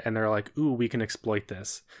find it, and they're like, ooh, we can exploit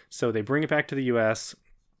this. So they bring it back to the U.S.,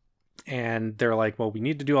 and they're like, well, we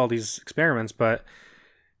need to do all these experiments, but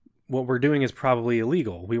what we're doing is probably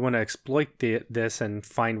illegal. We want to exploit this and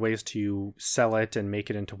find ways to sell it and make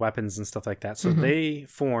it into weapons and stuff like that. So they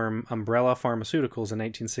form Umbrella Pharmaceuticals in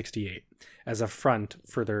 1968 as a front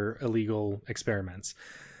for their illegal experiments.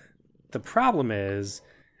 The problem is,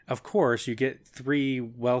 of course, you get 3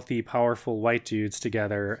 wealthy, powerful white dudes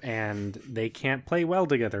together, and they can't play well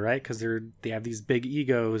together, right? Because they have these big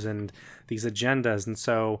egos and these agendas, and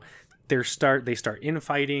so they start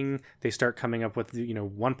infighting. They start coming up with, you know,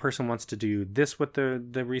 one person wants to do this with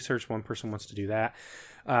the research, one person wants to do that.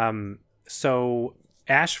 So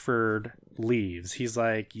Ashford leaves. He's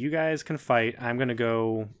like, you guys can fight. I'm gonna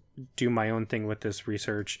go do my own thing with this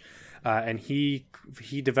research, and he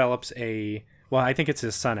develops well, I think it's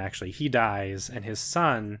his son, actually. He dies, and his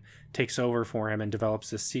son takes over for him and develops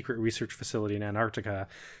this secret research facility in Antarctica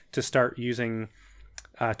to start researching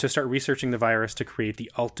the virus to create the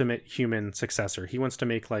ultimate human successor. He wants to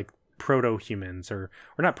make like proto-humans or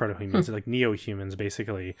not proto-humans, like neo-humans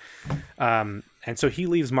basically. And so he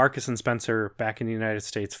leaves Marcus and Spencer back in the United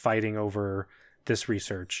States fighting over this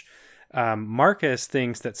research. Marcus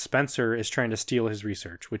thinks that Spencer is trying to steal his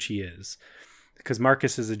research, which he is, because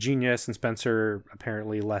Marcus is a genius and Spencer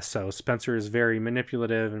apparently less so. Spencer is very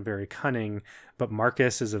manipulative and very cunning, but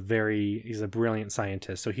Marcus is he's a brilliant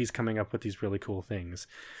scientist. So he's coming up with these really cool things.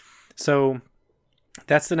 So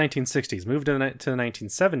that's the 1960s. Moved to the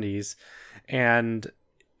 1970s, and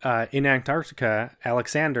in Antarctica,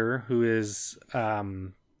 Alexander, who is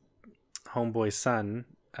Homeboy's son,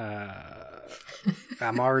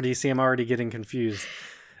 I'm already getting confused.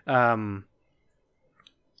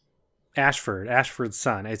 Ashford's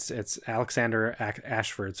son. It's Alexander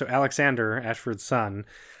Ashford. So Alexander Ashford's son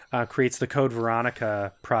creates the Code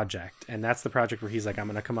Veronica project, and that's the project where he's like, I'm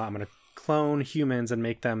going to clone humans and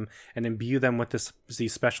make them and imbue them with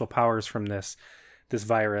these special powers from this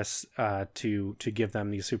virus to give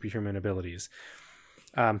them these superhuman abilities.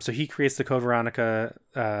 So he creates the Code Veronica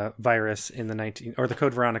virus in the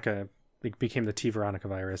Code Veronica became the T Veronica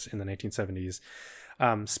virus in the 1970s.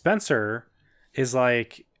 Spencer is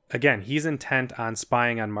like, again, he's intent on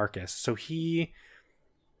spying on Marcus. So he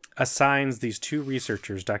assigns these two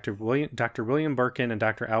researchers, Dr. William Birkin and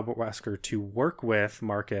Dr. Albert Wesker, to work with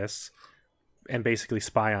Marcus and basically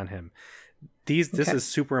spy on him. This is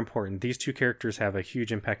super important. These two characters have a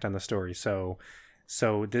huge impact on the story. So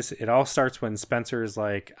it all starts when Spencer is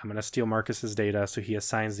like, I'm going to steal Marcus's data. So he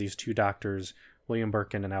assigns these two doctors, William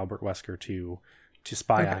Birkin and Albert Wesker, to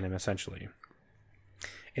spy on him, essentially.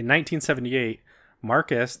 In 1978,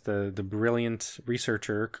 Marcus, the brilliant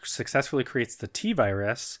researcher, successfully creates the T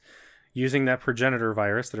virus using that progenitor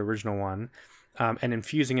virus, that original one, and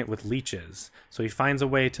infusing it with leeches. So he finds a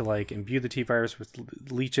way to like imbue the T virus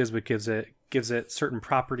with leeches, which gives it certain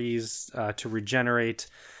properties to regenerate.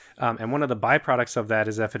 And one of the byproducts of that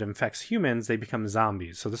is if it infects humans, they become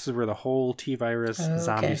zombies. So this is where the whole T virus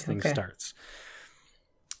zombies thing starts.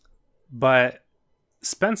 But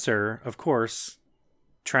Spencer, of course,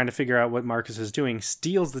 trying to figure out what Marcus is doing,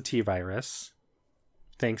 steals the T virus,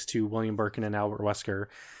 thanks to William Birkin and Albert Wesker,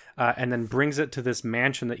 and then brings it to this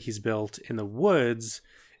mansion that he's built in the woods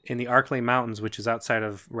in the Arklay Mountains, which is outside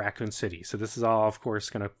of Raccoon City. So this is all, of course,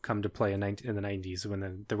 going to come to play in the 90s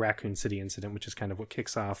when the Raccoon City incident, which is kind of what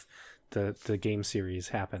kicks off the game series,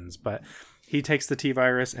 happens. But he takes the T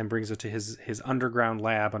virus and brings it to his underground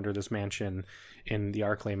lab under this mansion in the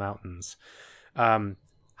Arklay Mountains.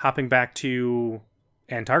 Hopping back to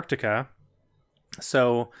Antarctica,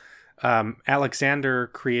 so Alexander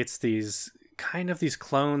creates these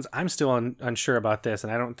clones. I'm still unsure about this,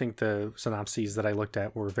 and I don't think the synopses that I looked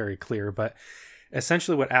at were very clear, but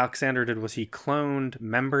essentially what Alexander did was he cloned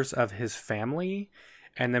members of his family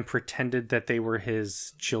and then pretended that they were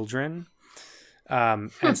his children.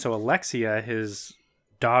 And so Alexia, his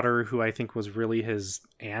daughter, who I think was really his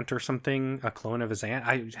aunt or something, a clone of his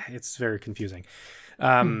aunt. It's very confusing.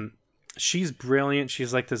 She's brilliant.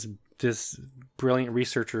 She's like this brilliant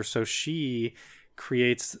researcher. So she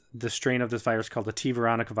creates the strain of this virus called the T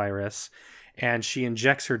Veronica virus, and she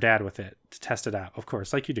injects her dad with it to test it out. Of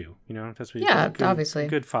course, like you do, that's what you do. Obviously,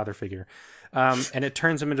 good father figure. And it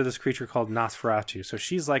turns him into this creature called Nosferatu. So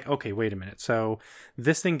she's like, okay, wait a minute. So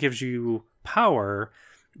this thing gives you power,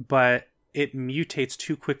 but it mutates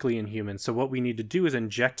too quickly in humans. So what we need to do is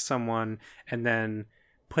inject someone and then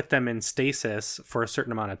put them in stasis for a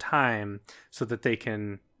certain amount of time so that they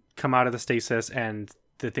can come out of the stasis and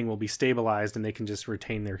the thing will be stabilized and they can just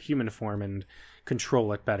retain their human form and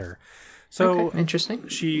control it better. So interesting.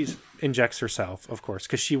 She injects herself, of course,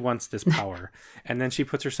 because she wants this power. And then she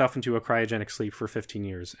puts herself into a cryogenic sleep for 15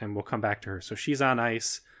 years, and we'll come back to her. So she's on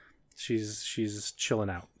ice. She's chilling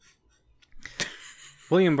out.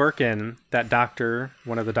 William Birkin, that doctor,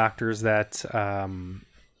 one of the doctors that...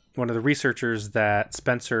 one of the researchers that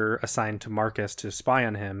Spencer assigned to Marcus to spy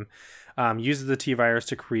on him, uses the T virus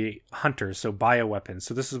to create hunters, so bioweapons.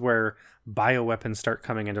 So this is where bioweapons start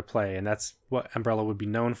coming into play, and that's what Umbrella would be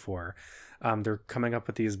known for. They're coming up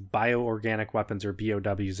with these bioorganic weapons, or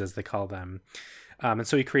BOWs as they call them. And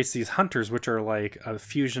so he creates these hunters, which are like a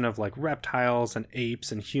fusion of like reptiles and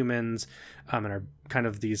apes and humans, and are kind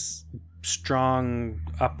of these strong,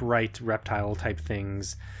 upright reptile type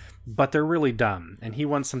things. But they're really dumb, and he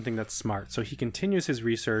wants something that's smart. So he continues his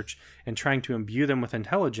research and trying to imbue them with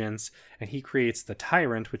intelligence, and he creates the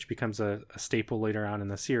Tyrant, which becomes a staple later on in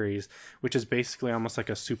the series, which is basically almost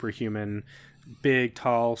like a superhuman, big,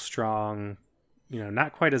 tall, strong,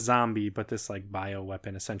 not quite a zombie, but this like bio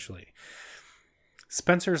weapon essentially.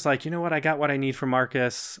 Spencer's like, you know what? I got what I need from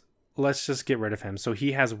Marcus. let's just get rid of him. So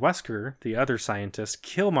he has Wesker, the other scientist,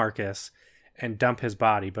 kill Marcus and dump his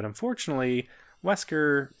body. But unfortunately,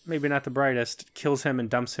 Wesker, maybe not the brightest, kills him and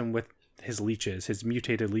dumps him with his leeches, his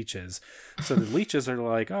mutated leeches. So the leeches are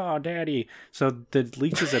like, oh, daddy. So the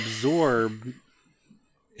leeches absorb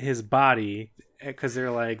his body because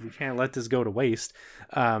they're like, we can't let this go to waste.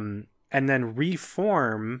 And then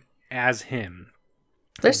reform as him.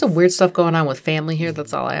 There's some weird stuff going on with family here.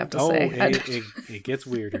 That's all I have to say. It gets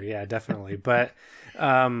weirder. Yeah, definitely. But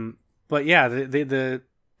yeah,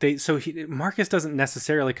 Marcus doesn't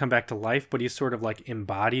necessarily come back to life, but he's sort of like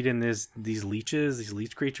embodied in these leeches, these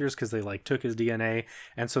leech creatures, because they like took his DNA,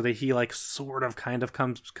 and so he like sort of kind of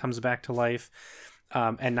comes back to life.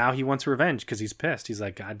 And now he wants revenge because he's pissed. He's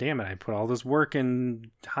like, God damn it, I put all this work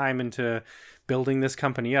and time into building this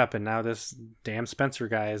company up, and now this damn Spencer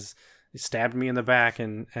guy stabbed me in the back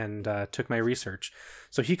and took my research.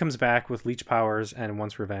 So he comes back with leech powers and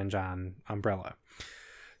wants revenge on Umbrella.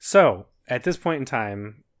 So at this point in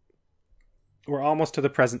time, we're almost to the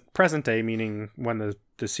present day, meaning when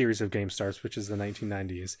the series of games starts, which is the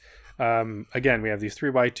 1990s. Again, we have these three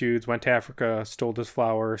white dudes, went to Africa, stole this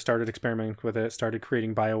flower, started experimenting with it, started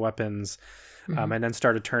creating bioweapons, and then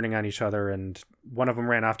started turning on each other. And one of them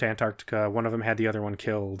ran off to Antarctica. One of them had the other one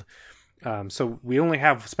killed. So we only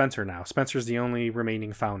have Spencer now. Spencer's the only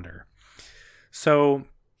remaining founder. So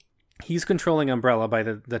he's controlling Umbrella by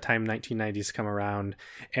the time 1990s come around,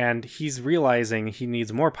 and he's realizing he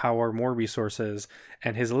needs more power, more resources,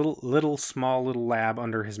 and his small little lab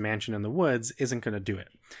under his mansion in the woods isn't going to do it.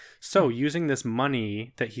 So using this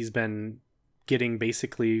money that he's been getting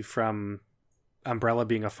basically from Umbrella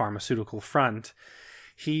being a pharmaceutical front,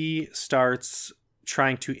 he starts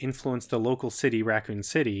trying to influence the local city, Raccoon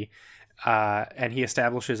City, and he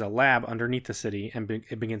establishes a lab underneath the city and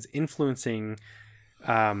it begins influencing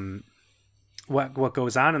what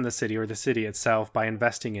goes on in the city or the city itself by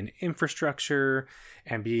investing in infrastructure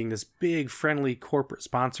and being this big friendly corporate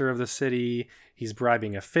sponsor of the city. He's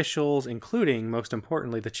bribing officials, including, most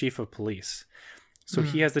importantly, the chief of police. So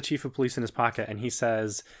he has the chief of police in his pocket, and he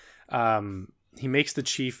says he makes the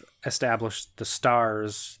chief establish the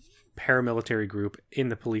STARS paramilitary group in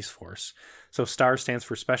the police force. So STARS stands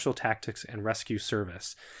for Special Tactics and Rescue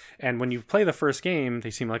Service. And when you play the first game, they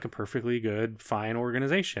seem like a perfectly good, fine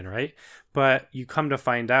organization, right? But you come to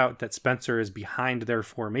find out that Spencer is behind their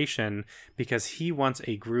formation because he wants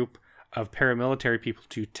a group of paramilitary people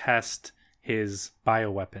to test his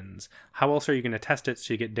bioweapons. How else are you going to test it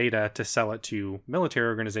so you get data to sell it to military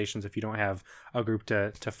organizations if you don't have a group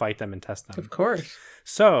to fight them and test them? Of course.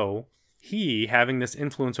 So he, having this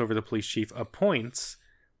influence over the police chief, appoints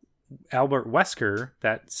Albert Wesker,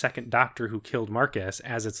 that second doctor who killed Marcus,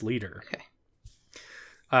 as its leader. Okay.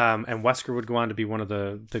 And Wesker would go on to be one of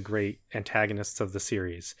the great antagonists of the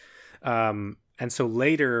series. And so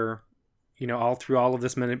later, all through all of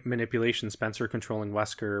this manipulation, Spencer controlling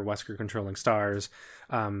Wesker, Wesker controlling STARS,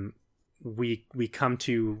 we come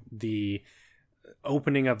to the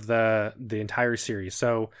opening of the entire series.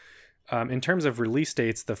 So in terms of release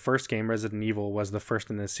dates, the first game, Resident Evil, was the first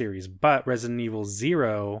in this series, but Resident Evil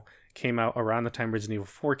 0 came out around the time Resident Evil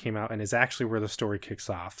 4 came out and is actually where the story kicks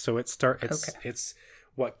off. So it's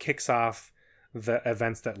what kicks off the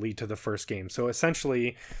events that lead to the first game. So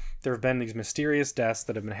essentially, there have been these mysterious deaths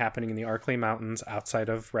that have been happening in the Arklay Mountains outside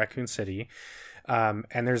of Raccoon City. And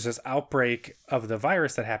there's this outbreak of the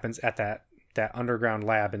virus that happens at that underground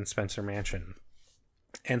lab in Spencer Mansion.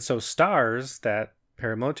 And so STARS, that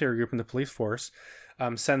paramilitary group in the police force,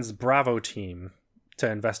 sends Bravo team to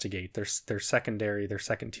investigate. Their second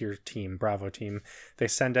tier team, Bravo team. They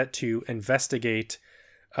send it to investigate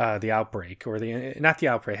the outbreak, or not the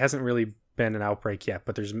outbreak. It hasn't really been an outbreak yet,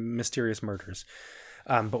 but there's mysterious murders.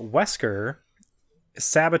 But Wesker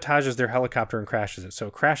sabotages their helicopter and crashes it. So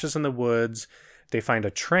it crashes in the woods. They find a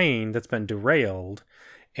train that's been derailed,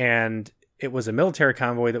 and it was a military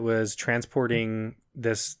convoy that was transporting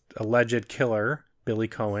this alleged killer, Billy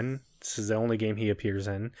Cohen. This is the only game he appears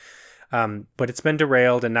in. But it's been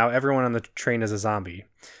derailed, and now everyone on the train is a zombie.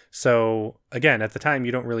 So, again, at the time,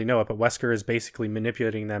 you don't really know it, but Wesker is basically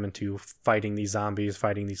manipulating them into fighting these zombies,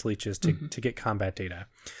 fighting these leeches to get combat data.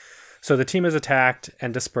 So the team is attacked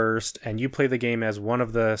and dispersed, and you play the game as one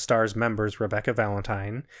of the STARS members, Rebecca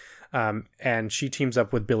Valentine, and she teams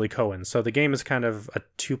up with Billy Cohen. So the game is kind of a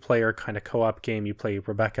two-player kind of co-op game. You play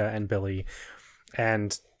Rebecca and Billy,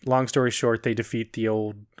 and long story short, they defeat the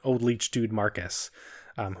old leech dude Marcus,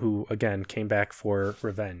 who, again, came back for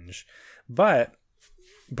revenge. But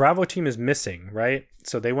Bravo team is missing, right?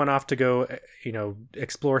 So they went off to go,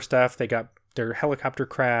 explore stuff. They got their helicopter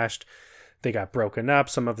crashed. They got broken up.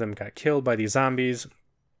 Some of them got killed by these zombies.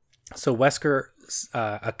 So Wesker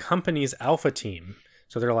accompanies Alpha Team.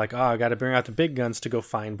 So they're like, oh, I got to bring out the big guns to go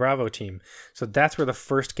find Bravo Team. So that's where the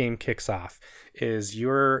first game kicks off. Is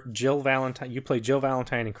you're Jill Valentine. You play Jill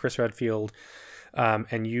Valentine and Chris Redfield,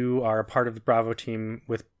 and you are a part of the Bravo Team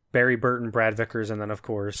with Barry Burton, Brad Vickers, and then of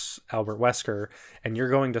course Albert Wesker. And you're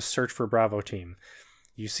going to search for Bravo Team.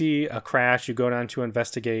 You see a crash. You go down to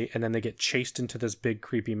investigate, and then they get chased into this big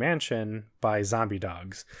creepy mansion by zombie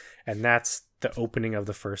dogs, and that's the opening of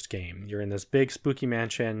the first game. You're in this big spooky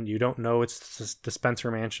mansion. You don't know it's the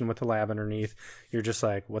Spencer mansion with the lab underneath. You're just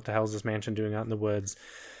like, what the hell is this mansion doing out in the woods?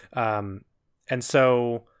 And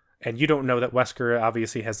you don't know that Wesker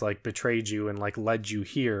obviously has like betrayed you and like led you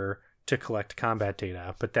here to collect combat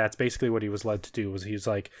data. But that's basically what he was led to do. Was he's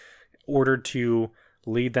like ordered to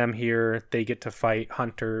lead them here. They get to fight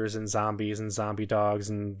hunters and zombies and zombie dogs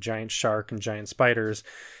and giant shark and giant spiders.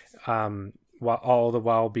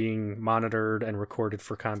 While being monitored and recorded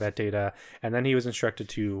for combat data. And then he was instructed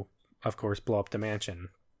to, of course, blow up the mansion.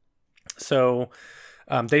 So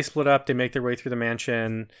they split up. They make their way through the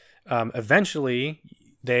mansion. Eventually,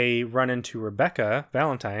 they run into Rebecca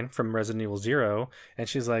Valentine from Resident Evil 0. And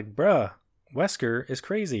she's like, bruh, Wesker is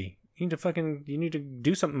crazy. You need to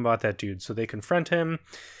do something about that dude. So they confront him.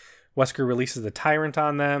 Wesker releases the Tyrant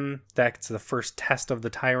on them. That's the first test of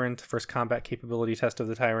the Tyrant, first combat capability test of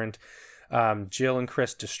the Tyrant. Jill and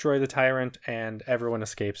Chris destroy the Tyrant, and everyone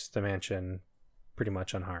escapes the mansion pretty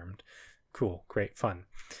much unharmed. Cool, great, fun.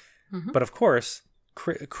 Mm-hmm. But of course,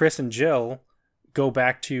 Chris and Jill go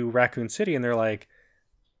back to Raccoon City, and they're like,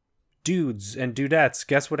 dudes and dudettes,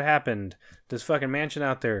 guess what happened? This fucking mansion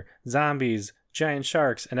out there, zombies, giant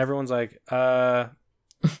sharks, and everyone's like,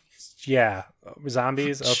 yeah,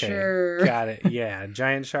 zombies? Okay, sure. Got it. Yeah,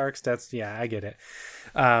 giant sharks, I get it.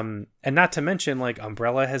 And not to mention, like,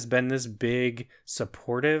 Umbrella has been this big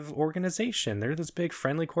supportive organization. They're this big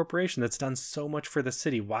friendly corporation that's done so much for the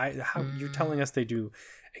city. How you're telling us they do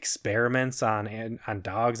experiments on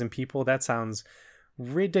dogs and people? That sounds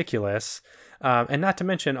ridiculous. And not to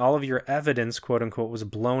mention, all of your evidence, quote unquote, was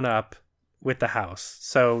blown up with the house.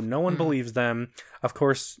 So no one believes them. Of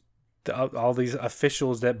course, all these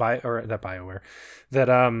officials that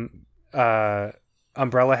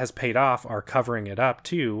Umbrella has paid off are covering it up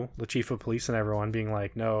too. The chief of police and everyone being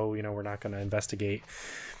like, no, we're not going to investigate.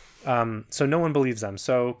 So no one believes them.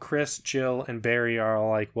 So Chris, Jill, and Barry are all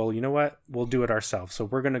like, well, you know what? We'll do it ourselves. So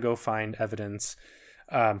we're going to go find evidence.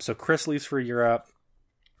 So Chris leaves for Europe.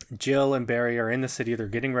 Jill and Barry are in the city. They're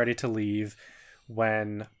getting ready to leave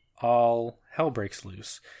when all hell breaks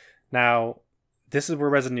loose. Now, this is where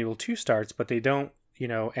Resident Evil 2 starts, but they don't,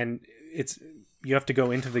 and you have to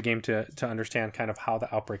go into the game to understand kind of how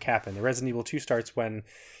the outbreak happened. The Resident Evil 2 starts when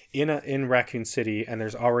in Raccoon City, and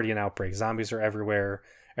there's already an outbreak. Zombies are everywhere.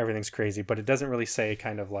 Everything's crazy, but it doesn't really say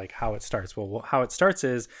kind of like how it starts. Well, how it starts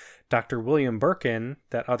is Dr. William Birkin,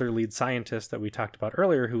 that other lead scientist that we talked about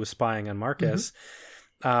earlier who was spying on Marcus,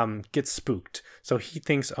 gets spooked. So he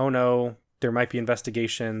thinks, oh no, there might be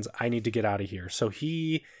investigations. I need to get out of here. So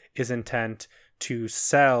he is intent to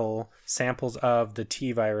sell samples of the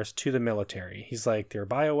T-virus to the military. He's like, their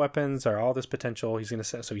bioweapons are all this potential. He's going to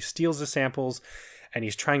sell. So he steals the samples and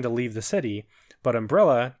he's trying to leave the city, but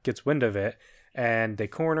Umbrella gets wind of it and they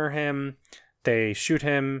corner him. They shoot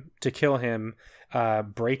him to kill him,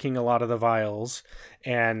 breaking a lot of the vials,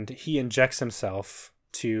 and he injects himself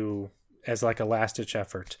as like a last-ditch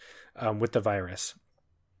effort with the virus.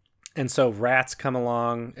 And so rats come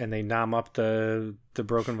along and they nom up the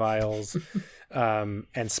broken vials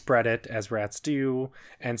and spread it as rats do.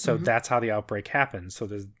 And so that's how the outbreak happens. So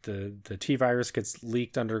the T-virus gets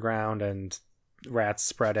leaked underground and rats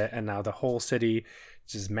spread it. And now the whole city,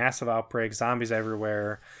 just massive outbreak, zombies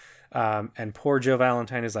everywhere. And poor Jill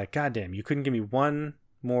Valentine is like, God damn, you couldn't give me one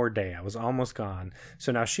more day. I was almost gone.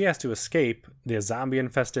 So now she has to escape the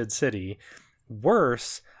zombie-infested city.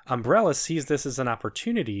 Worse, Umbrella sees this as an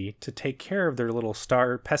opportunity to take care of their little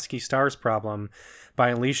pesky stars problem by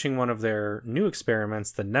unleashing one of their new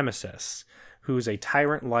experiments, the Nemesis, who's a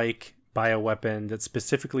tyrant-like bioweapon that's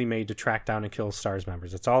specifically made to track down and kill stars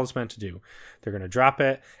members. That's all it's meant to do. They're going to drop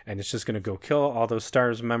it, and it's just going to go kill all those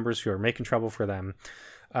stars members who are making trouble for them.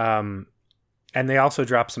 And they also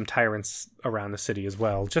drop some tyrants around the city as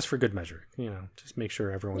well, just for good measure. Just make sure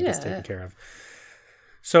everyone gets taken care of.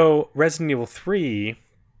 So Resident Evil 3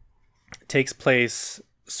 takes place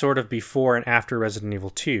sort of before and after Resident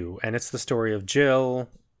Evil 2, and it's the story of Jill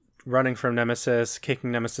running from Nemesis,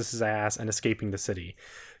 kicking Nemesis's ass, and escaping the city.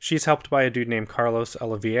 She's helped by a dude named Carlos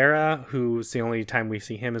Oliveira, who's the only time we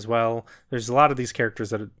see him as well. There's a lot of these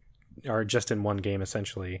characters that are just in one game,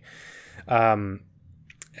 essentially.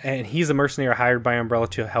 and he's a mercenary hired by Umbrella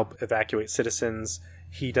to help evacuate citizens.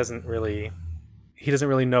 He doesn't really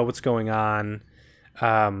know what's going on,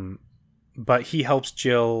 but he helps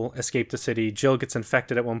Jill escape the city. Jill gets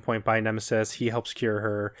infected at one point by Nemesis. He helps cure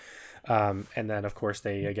her, and then of course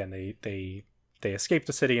they escape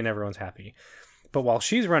the city and everyone's happy. But while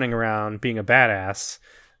she's running around being a badass,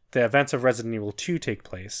 the events of Resident Evil 2 take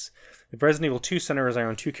place. The Resident Evil 2 centers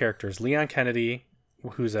around two characters: Leon Kennedy,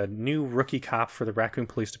 who's a new rookie cop for the Raccoon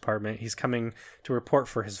Police Department. He's coming to report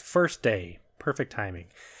for his first day. Perfect timing.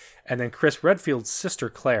 And then Chris Redfield's sister,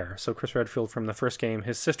 Claire. So Chris Redfield from the first game,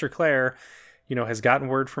 his sister, Claire, has gotten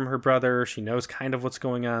word from her brother. She knows kind of what's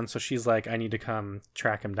going on. So she's like, I need to come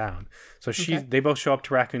track him down. So they both show up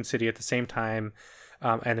to Raccoon City at the same time.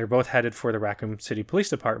 And they're both headed for the Raccoon City Police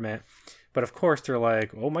Department. But of course, they're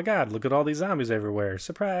like, oh my God, look at all these zombies everywhere.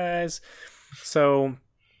 Surprise. So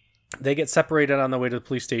they get separated on the way to the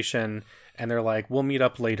police station, and they're like, we'll meet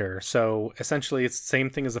up later. So essentially, it's the same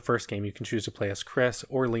thing as the first game. You can choose to play as Chris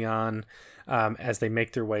or Leon as they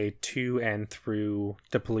make their way to and through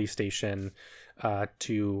the police station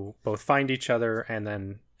to both find each other and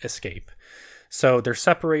then escape. So they're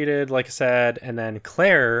separated, like I said, and then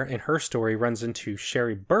Claire, in her story, runs into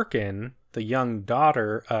Sherry Birkin, the young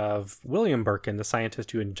daughter of William Birkin, the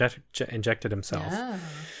scientist who injected himself. Yeah.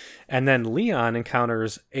 And then Leon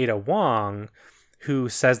encounters Ada Wong, who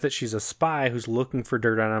says that she's a spy who's looking for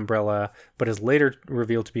dirt on Umbrella, but is later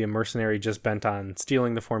revealed to be a mercenary just bent on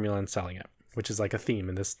stealing the formula and selling it, which is like a theme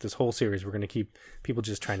in this whole series. We're going to keep people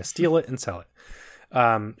just trying to steal it and sell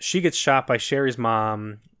it. She gets shot by Sherry's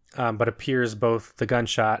mom, but appears both the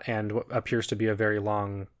gunshot and what appears to be a very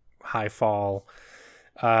long, high fall.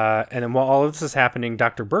 And then while all of this is happening,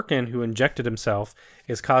 Dr. Birkin, who injected himself,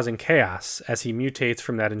 is causing chaos as he mutates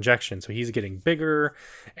from that injection. So he's getting bigger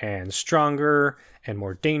and stronger and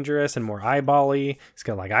more dangerous and more eyeball-y. He's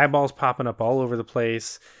got like eyeballs popping up all over the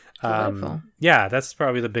place. Yeah, that's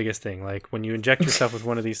probably the biggest thing. Like when you inject yourself with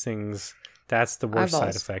one of these things, that's the worst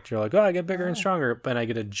side effect. You're like, oh, I get bigger and stronger, but I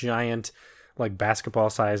get a giant, like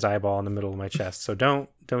basketball-sized eyeball in the middle of my chest. So don't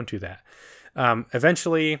do that.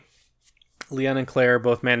 Eventually, Leon and Claire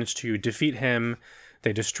both manage to defeat him.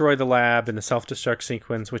 They destroy the lab in the self-destruct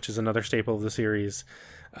sequence, which is another staple of the series.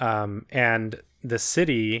 And the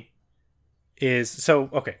city is...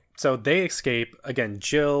 So they escape. Again,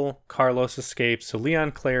 Jill, Carlos escapes. So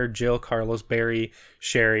Leon, Claire, Jill, Carlos, Barry,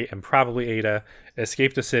 Sherry, and probably Ada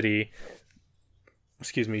escape the city,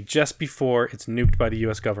 just before it's nuked by the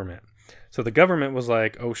U.S. government. So the government was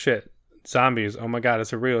like, oh shit, zombies, oh my God,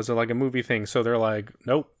 it's like a movie thing. So they're like,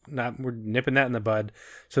 nope, we're nipping that in the bud.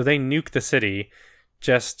 So they nuke the city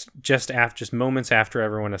just moments after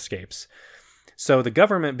everyone escapes. So the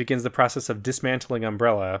government begins the process of dismantling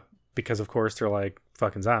Umbrella because of course they're like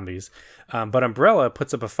fucking zombies. But Umbrella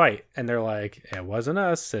puts up a fight and they're like, it wasn't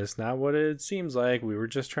us, it's not what it seems like, we were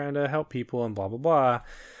just trying to help people and blah blah blah.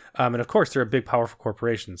 And of course they're a big powerful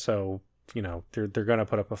corporation, so they're gonna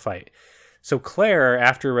put up a fight. So Claire,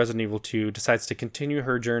 after Resident Evil 2, decides to continue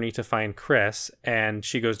her journey to find Chris, and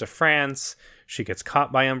she goes to France. She gets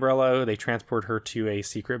caught by Umbrella. They transport her to a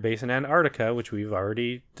secret base in Antarctica, which we've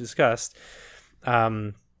already discussed.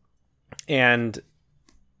 And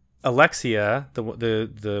Alexia,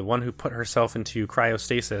 the one who put herself into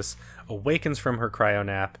cryostasis, awakens from her cryo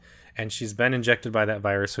nap, and she's been injected by that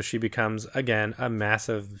virus, so she becomes, again, a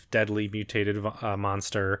massive, deadly, mutated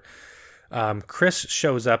monster. Chris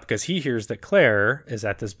shows up because he hears that Claire is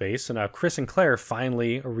at this base. So now Chris and Claire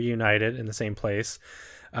finally are reunited in the same place.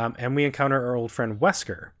 And we encounter our old friend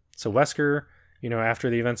Wesker. So Wesker, after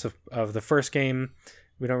the events of the first game,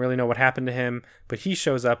 we don't really know what happened to him, but he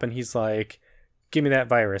shows up and he's like, give me that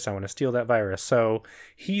virus. I want to steal that virus. So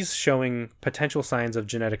he's showing potential signs of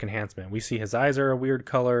genetic enhancement. We see his eyes are a weird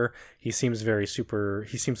color. He seems super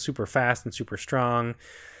fast and super strong.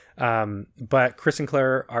 But Chris and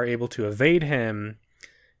Claire are able to evade him.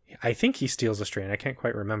 I think he steals a strain. I can't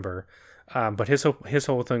quite remember. But his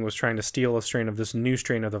whole thing was trying to steal a strain of this new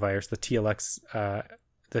strain of the virus, the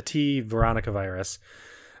T. Veronica virus.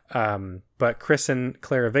 But Chris and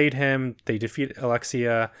Claire evade him. They defeat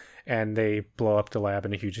Alexia, and they blow up the lab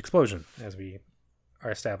in a huge explosion, as we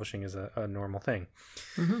are establishing is a normal thing.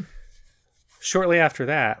 Mm-hmm. Shortly after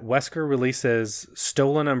that, Wesker releases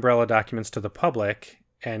stolen Umbrella documents to the public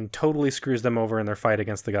and totally screws them over in their fight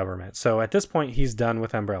against the government. So at this point, he's done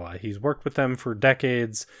with Umbrella. He's worked with them for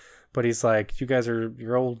decades, but he's like, you guys are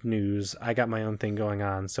your old news. I got my own thing going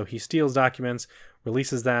on. So he steals documents,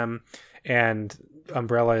 releases them, and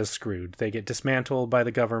Umbrella is screwed. They get dismantled by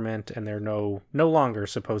the government, and they're no longer,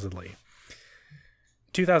 supposedly.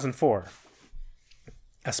 2004.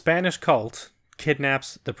 A Spanish cult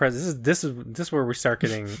kidnaps the president. This is where we start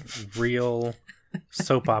getting real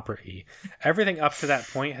soap opera-y. Everything up to that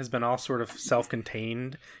point has been all sort of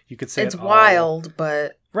self-contained. You could say it's wild,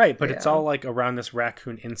 but right, but it's all like around this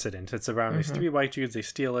raccoon incident. It's around these 3 white dudes. They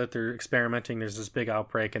steal it. They're experimenting. There's this big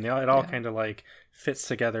outbreak, and it all kind of like fits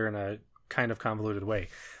together in a kind of convoluted way.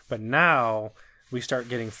 But now we start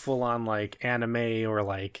getting full on like anime or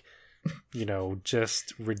like, you know,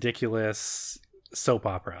 just ridiculous soap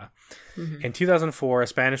opera. In 2004, a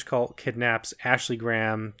Spanish cult kidnaps Ashley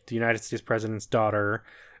Graham, the United States president's daughter,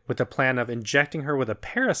 with the plan of injecting her with a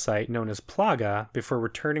parasite known as Plaga before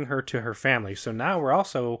returning her to her family. So now we're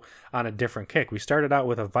also on a different kick. We started out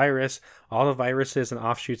with a virus. All the viruses and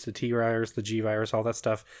offshoots, the T virus, the G virus, all that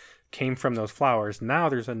stuff came from those flowers. Now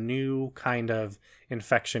there's a new kind of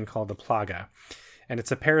infection called the Plaga. And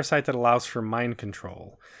it's a parasite that allows for mind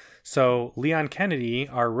control. So Leon Kennedy,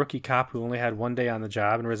 our rookie cop who only had 1 day on the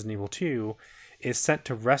job in Resident Evil 2, is sent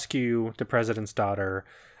to rescue the president's daughter,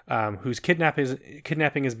 whose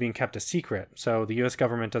kidnapping is being kept a secret. So the U.S.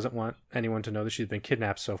 government doesn't want anyone to know that she's been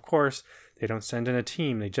kidnapped. So, of course, they don't send in a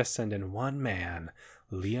team. They just send in one man,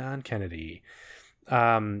 Leon Kennedy,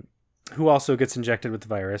 who also gets injected with the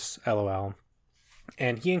virus, LOL.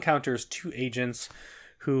 And he encounters 2 agents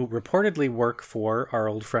who reportedly work for our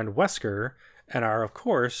old friend Wesker, and are, of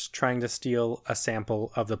course, trying to steal a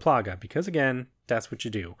sample of the Plaga, because, again, that's what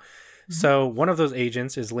you do. So one of those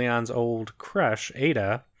agents is Leon's old crush,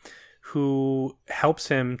 Ada, who helps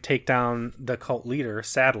him take down the cult leader,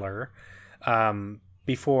 Sadler,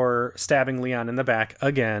 before stabbing Leon in the back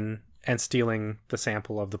again and stealing the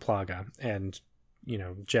sample of the Plaga and, you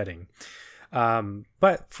know, jetting.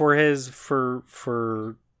 But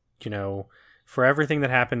for everything that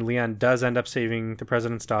happened, Leon does end up saving the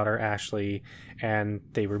president's daughter, Ashley, and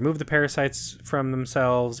they remove the parasites from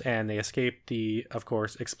themselves, and they escape the, of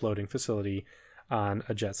course, exploding facility on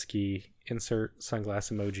a jet ski. Insert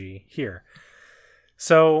sunglass emoji here.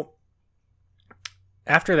 So,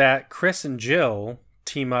 after that, Chris and Jill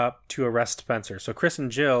team up to arrest Spencer. So Chris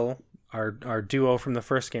and Jill, our duo from the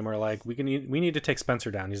first game, are like, we need to take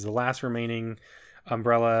Spencer down. He's the last remaining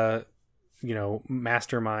Umbrella, you know,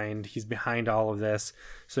 mastermind. He's behind all of this,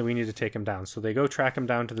 so we need to take him down. So they go track him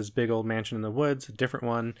down to this big old mansion in the woods, a different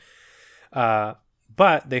one.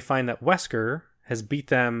 But they find that Wesker has beat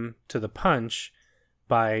them to the punch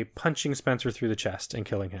by punching Spencer through the chest and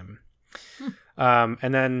killing him.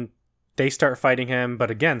 And then they start fighting him,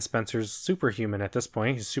 but again, Spencer's superhuman at this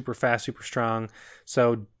point. He's super fast, super strong.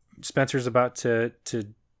 So Spencer's about to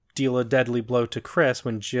deal a deadly blow to Chris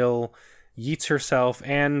when Jill yeets herself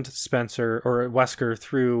and Spencer or Wesker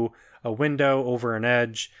through a window over an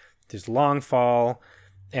edge. There's a long fall,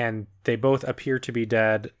 and they both appear to be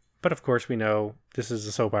dead. But of course, we know this is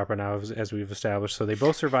a soap opera now, as we've established. So they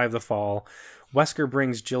both survive the fall. Wesker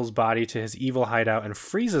brings Jill's body to his evil hideout and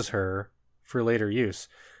freezes her for later use.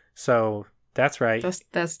 So that's right.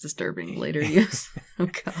 That's disturbing. Later use. Oh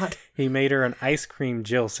God. He made her an ice cream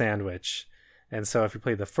Jill sandwich. And so if you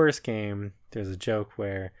play the first game, there's a joke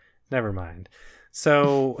where. Never mind.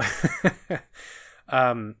 So,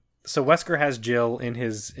 so Wesker has Jill in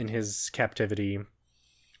his captivity,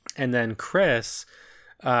 and then Chris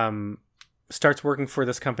starts working for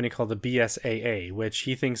this company called the BSAA, which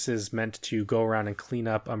he thinks is meant to go around and clean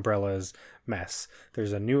up Umbrella's mess. They're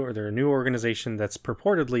a new organization that's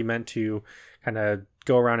purportedly meant to kind of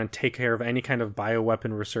go around and take care of any kind of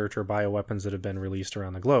bioweapon research or bioweapons that have been released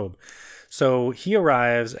around the globe. So he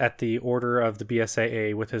arrives at the order of the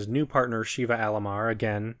BSAA with his new partner, Shiva Alamar,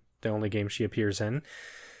 again, the only game she appears in,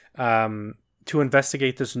 to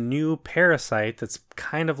investigate this new parasite that's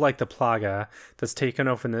kind of like the Plaga that's taken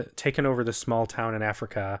over the small town in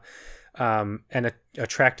Africa, and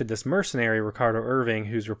attracted this mercenary, Ricardo Irving,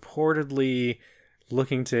 who's reportedly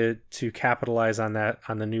looking to capitalize on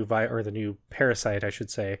the new parasite, I should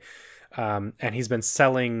say. And he's been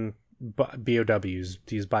selling BOWs,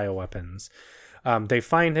 these bioweapons. They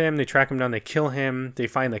find him, they track him down, they kill him. They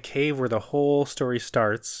find the cave where the whole story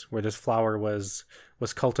starts, where this flower was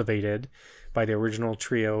cultivated by the original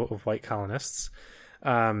trio of white colonists.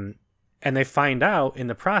 And they find out in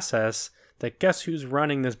the process that guess who's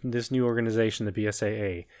running this new organization, the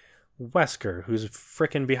BSAA? Wesker, who's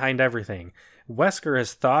frickin' behind everything. Wesker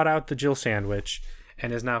has thought out the Jill sandwich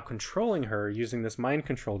and is now controlling her using this mind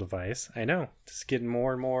control device. I know, it's getting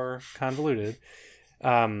more and more convoluted.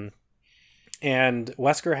 And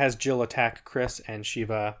Wesker has Jill attack Chris and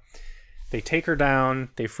Shiva. They take her down,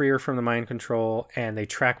 they free her from the mind control, and they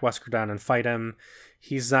track Wesker down and fight him.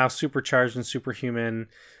 He's now supercharged and superhuman.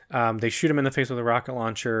 They shoot him in the face with a rocket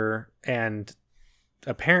launcher, and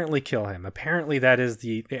apparently kill him. Apparently that is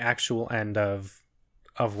the actual end of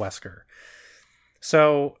Wesker.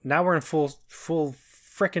 So now we're in full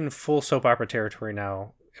soap opera territory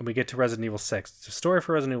now, and we get to Resident Evil 6. The story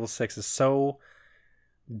for Resident Evil 6 is so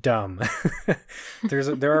dumb.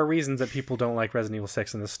 There are reasons that people don't like Resident Evil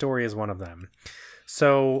 6, and the story is one of them.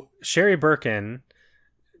 So Sherry Birkin,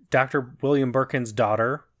 Dr. William Birkin's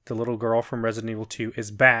daughter, the little girl from Resident Evil 2,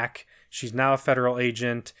 is back. She's now a federal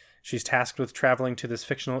agent. She's tasked with traveling to this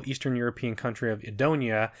fictional Eastern European country of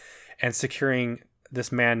Edonia and securing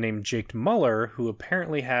this man named Jake Muller, who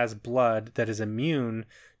apparently has blood that is immune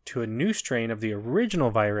to a new strain of the original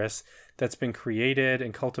virus that's been created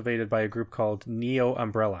and cultivated by a group called Neo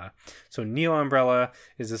Umbrella. So Neo Umbrella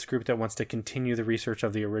is this group that wants to continue the research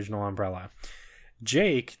of the original Umbrella.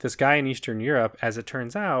 Jake, this guy in Eastern Europe, as it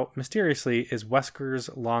turns out, mysteriously is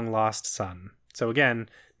Wesker's long-lost son. So again,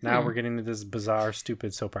 now we're getting into this bizarre,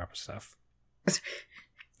 stupid soap opera stuff. Do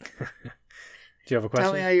you have a question?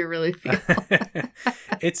 Tell me how you really feel.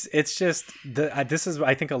 It's just this is,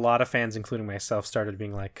 I think a lot of fans, including myself, started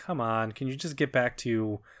being like, "Come on, can you just get back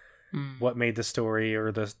to what made the story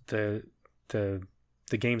or the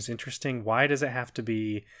games interesting? Why does it have to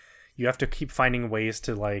be? You have to keep finding ways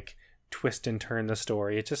to like twist and turn the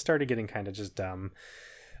story." It just started getting kind of just dumb.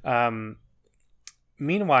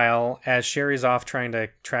 Meanwhile, as Sherry's off trying to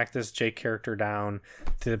track this Jake character down,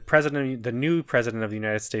 the new president of the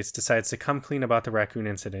United States decides to come clean about the raccoon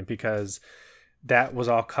incident because that was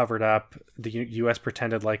all covered up. The U.S.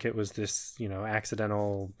 pretended like it was this,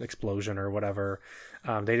 accidental explosion or whatever.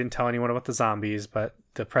 They didn't tell anyone about the zombies, but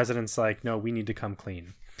the president's like, no, we need to come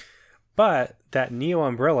clean. But that Neo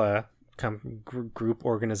Umbrella group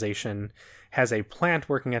organization has a plant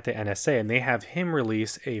working at the NSA, and they have him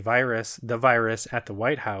release the virus at the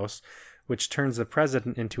White House, which turns the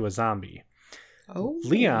president into a zombie. Oh.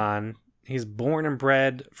 Leon, he's born and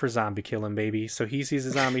bred for zombie killing, baby. So he sees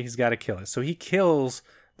a zombie, he's got to kill it. So he kills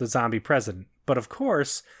the zombie president. But of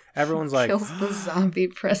course, everyone's like, kills the zombie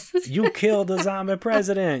president. You killed the zombie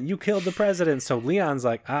president. You killed the president. So Leon's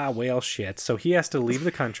like, well, shit. So he has to leave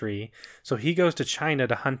the country. So he goes to China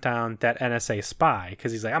to hunt down that NSA spy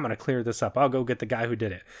because he's like, I'm going to clear this up. I'll go get the guy who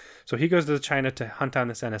did it. So he goes to China to hunt down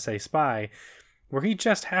this NSA spy, where he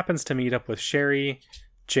just happens to meet up with Sherry,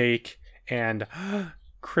 Jake, and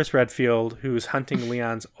Chris Redfield, who's hunting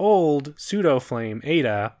Leon's old pseudo-flame,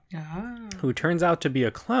 Ada, who turns out to be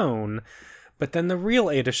a clone. But then the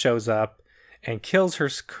real Ada shows up and kills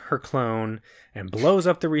her clone and blows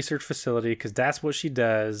up the research facility because that's what she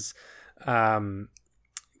does. Leon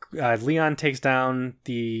takes down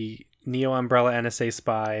the Neo Umbrella NSA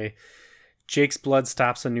spy. Jake's blood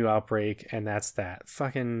stops a new outbreak, and that's that.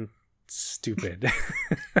 Fucking stupid.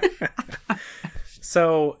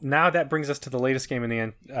 So now that brings us to the latest game in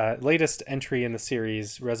the latest entry in the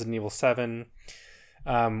series, Resident Evil 7.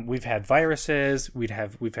 We've had viruses, we've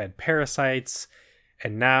had parasites,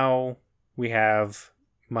 and now we have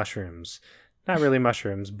mushrooms. Not really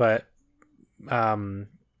mushrooms, but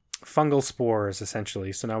fungal spores,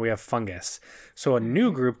 essentially. So now we have fungus. So a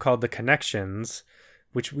new group called the Connections,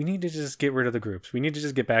 which we need to just get rid of the groups. We need to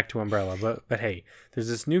just get back to Umbrella. But hey, there's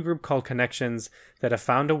this new group called Connections that have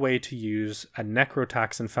found a way to use a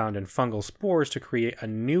necrotoxin found in fungal spores to create a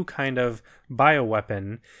new kind of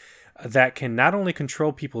bioweapon that can not only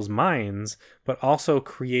control people's minds, but also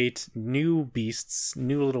create new beasts,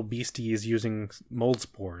 new little beasties using mold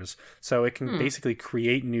spores. So it can basically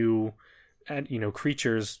create new,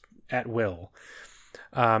 creatures at will.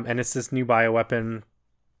 And it's this new bioweapon.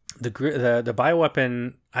 The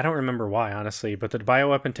bioweapon, I don't remember why, honestly, but the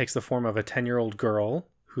bioweapon takes the form of a 10-year-old girl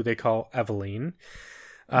who they call Eveline.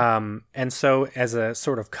 And so as a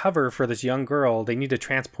sort of cover for this young girl, they need to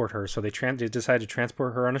transport her. So they decide to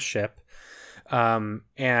transport her on a ship.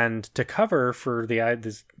 And to cover for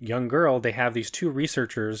this young girl, they have these two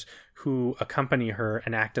researchers who accompany her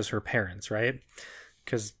and act as her parents, right?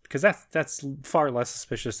 Because that's far less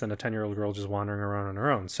suspicious than a 10-year-old girl just wandering around on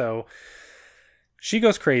her own. So she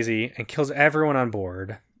goes crazy and kills everyone on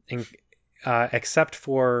board, except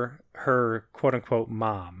for her quote-unquote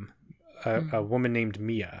mom, a woman named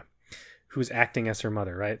Mia, who's acting as her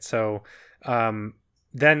mother, right? So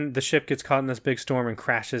then the ship gets caught in this big storm and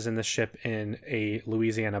crashes in the ship in a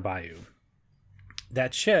Louisiana bayou.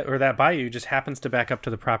 That bayou just happens to back up to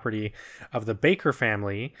the property of the Baker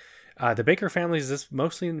family. The Baker family is this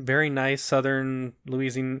mostly very nice southern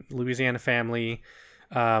Louisiana family.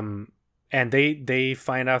 And they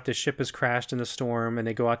find out the ship has crashed in the storm, and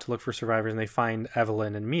they go out to look for survivors, and they find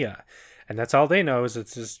Eveline and Mia. And that's all they know is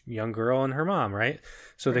it's this young girl and her mom, right?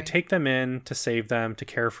 So They take them in to save them, to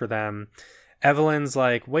care for them. Eveline's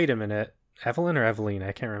like, wait a minute. Evelyn or Eveline,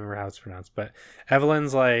 I can't remember how it's pronounced, but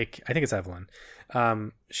Evelyn's like, I think it's Evelyn.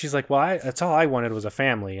 She's like, well, that's all I wanted was a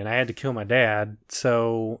family, and I had to kill my dad,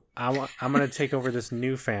 so I'm going to take over this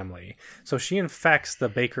new family. So she infects the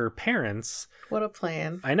Baker parents. What a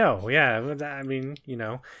plan. I know, yeah. I mean,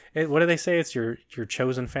 what do they say? It's your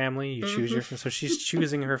chosen family. You choose your... So she's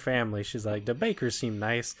choosing her family. She's like, the Bakers seem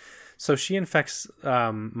nice. So she infects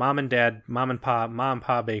mom and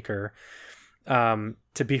pa Baker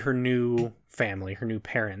to be her new family, her new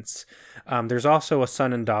parents. There's also a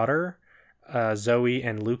son and daughter, Zoe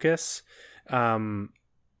and Lucas. The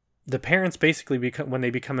parents basically, when they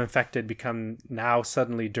become infected, become now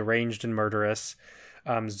suddenly deranged and murderous.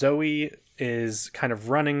 Zoe is kind of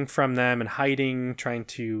running from them and hiding, trying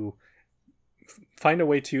to find a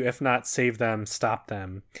way to, if not save them, stop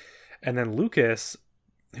them. And then Lucas,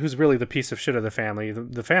 who's really the piece of shit of the family.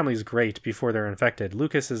 The family's great before they're infected.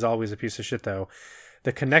 Lucas is always a piece of shit, though.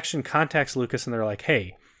 The Connection contacts Lucas, and they're like,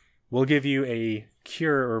 hey, we'll give you a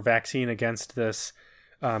cure or vaccine against this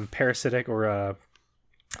parasitic or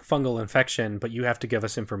fungal infection, but you have to give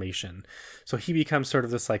us information. So he becomes sort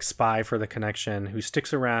of this like spy for the Connection who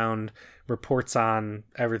sticks around, reports on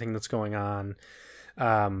everything that's going on.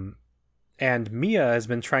 And Mia has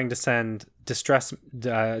been trying to send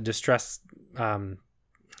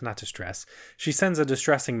she sends a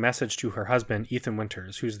distressing message to her husband, Ethan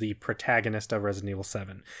Winters, who's the protagonist of Resident Evil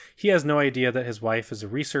 7. He has no idea that his wife is a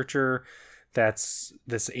researcher that's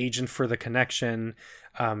this agent for the Connection.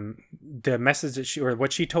 The message that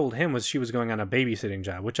what she told him was she was going on a babysitting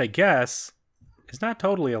job, which I guess is not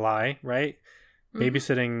totally a lie, right? Mm-hmm.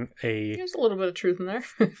 Babysitting there's a little bit of truth in there.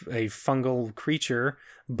 a fungal creature,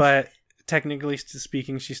 but technically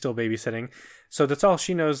speaking, she's still babysitting. So that's all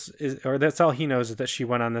she knows that's all he knows is that she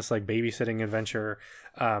went on this like babysitting adventure,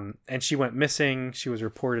 and she went missing. She was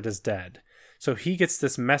reported as dead. So he gets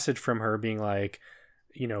this message from her being like,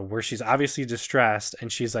 where she's obviously distressed,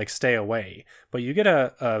 and she's like, stay away. But you get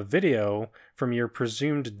a video from your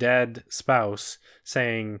presumed dead spouse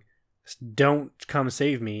saying, don't come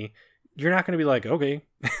save me. You're not going to be like, okay.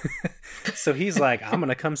 So he's like, I'm going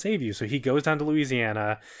to come save you. So he goes down to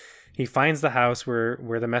Louisiana. He finds the house where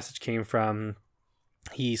the message came from.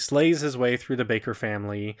 He slays his way through the Baker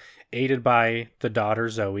family, aided by the daughter,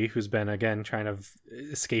 Zoe, who's been, again, trying to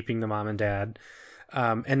escaping the mom and dad.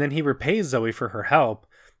 And then he repays Zoe for her help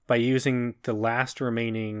by using the last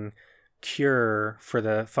remaining cure for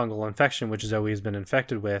the fungal infection, which Zoe has been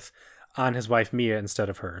infected with, on his wife, Mia, instead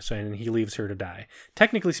of her. So, and he leaves her to die.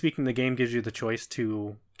 Technically speaking, the game gives you the choice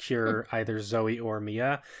to cure either Zoe or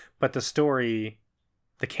Mia, but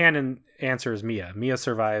the canon answer is Mia. Mia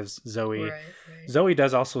survives Zoe. Right. Zoe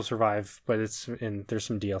does also survive, but there's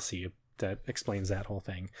some DLC that explains that whole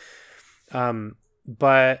thing.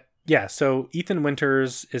 But yeah, so Ethan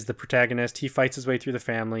Winters is the protagonist. He fights his way through the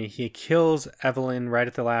family. He kills Evelyn right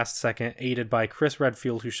at the last second, aided by Chris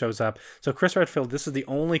Redfield, who shows up. So Chris Redfield, this is the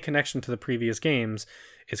only connection to the previous games,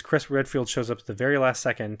 is Chris Redfield shows up at the very last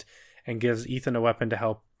second and gives Ethan a weapon to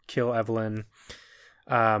help kill Evelyn.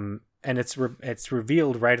 And it's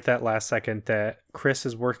revealed right at that last second that Chris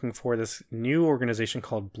is working for this new organization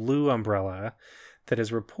called Blue Umbrella that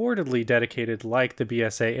is reportedly dedicated, like the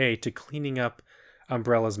BSAA, to cleaning up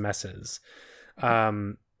Umbrella's messes.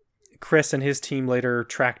 Chris and his team later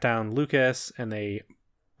track down Lucas, and they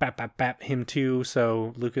bap him too,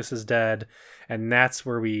 so Lucas is dead. And that's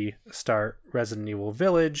where we start Resident Evil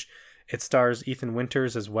Village. It stars Ethan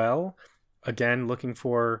Winters as well. Again, looking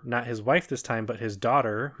for not his wife this time, but his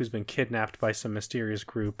daughter, who's been kidnapped by some mysterious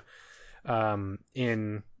group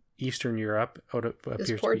in Eastern Europe.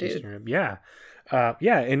 This poor dude. Eastern Europe.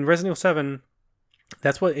 Yeah. In Resident Evil 7,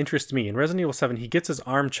 that's what interests me. In Resident Evil 7, he gets his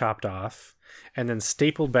arm chopped off and then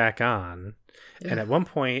stapled back on. Yeah. And at one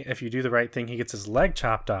point, if you do the right thing, he gets his leg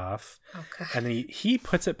chopped off. Oh, God. And then he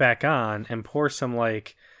puts it back on and pours some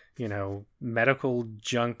medical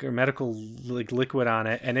junk or medical liquid on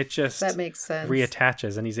it, and it just that makes sense.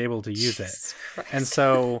 Reattaches, and he's able to use it. And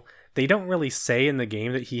so they don't really say in the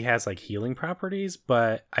game that he has like healing properties,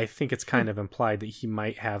 but I think it's kind of implied that he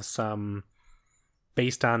might have some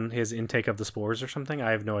based on his intake of the spores or something.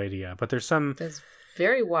 I have no idea, but there's some. That's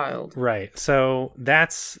very wild, right? So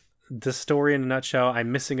that's the story in a nutshell.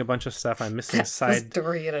 I'm missing a bunch of stuff. I'm missing That's the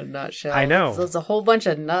story in a nutshell. I know. There's a whole bunch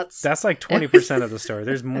of nuts. That's like 20% of the story.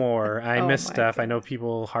 There's more. I miss stuff. God. I know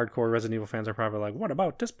people, hardcore Resident Evil fans, are probably like, what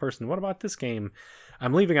about this person? What about this game?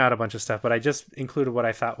 I'm leaving out a bunch of stuff, but I just included what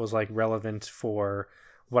I thought was like relevant for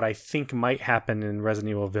what I think might happen in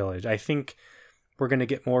Resident Evil Village. I think we're going to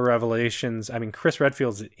get more revelations. I mean, Chris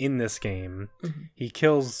Redfield's in this game. Mm-hmm. He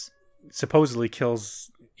supposedly kills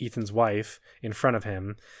Ethan's wife in front of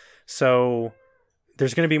him. So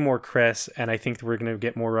there's going to be more Chris, and I think we're going to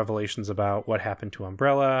get more revelations about what happened to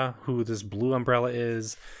Umbrella, who this blue Umbrella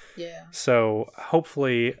is. Yeah. So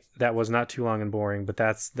hopefully that was not too long and boring, but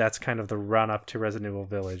that's kind of the run up to Resident Evil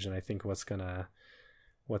Village, and I think what's gonna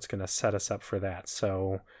set us up for that.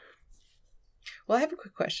 So, well, I have a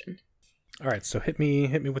quick question. All right, so hit me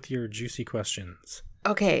with your juicy questions.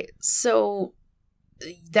 Okay, so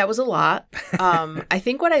that was a lot. I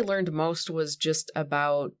think what I learned most was just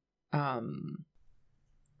about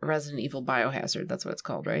Resident Evil Biohazard. That's what it's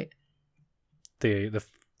called, right? The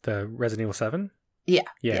Resident Evil 7? Yeah.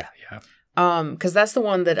 Because that's the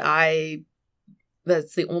one that's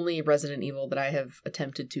the only Resident Evil that I have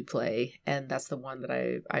attempted to play, and that's the one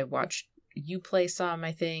that I watched you play some.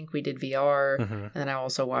 I think we did VR, and then I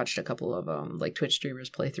also watched a couple of like Twitch streamers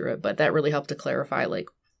play through it, but that really helped to clarify like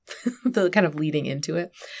the kind of leading into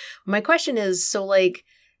it. My question is, so like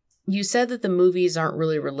you said that the movies aren't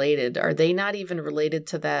really related. Are they not even related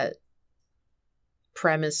to that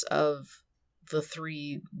premise of the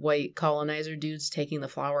 3 white colonizer dudes taking the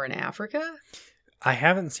flower in Africa? I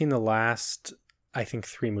haven't seen the last, I think,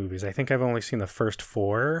 3 movies. I think I've only seen the first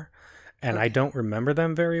 4, and I don't remember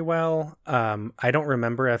them very well. I don't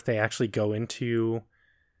remember if they actually go into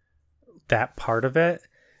that part of it.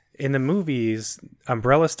 In the movies,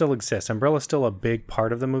 Umbrella still exists. Umbrella's still a big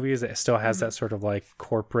part of the movies. It still has that sort of like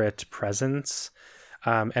corporate presence.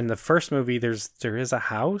 And the first movie, there is a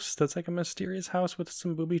house that's like a mysterious house with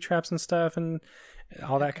some booby traps and stuff and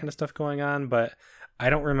all that kind of stuff going on. But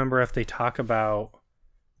I don't remember if they talk about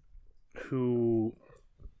who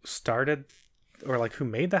started or like who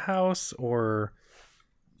made the house or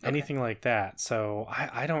anything like that. So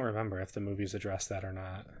I don't remember if the movies address that or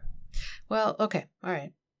not. Well, okay. All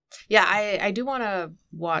right. Yeah, I do want to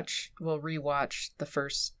rewatch the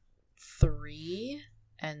first 3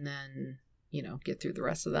 and then, get through the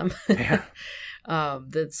rest of them. Yeah.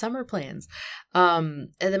 The summer plans.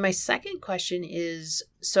 And then my second question is,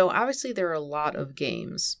 so obviously there are a lot of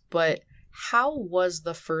games, but how was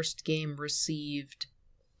the first game received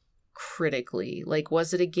critically? Like,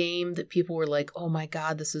 was it a game that people were like, oh my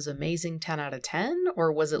God, this is amazing, 10 out of 10?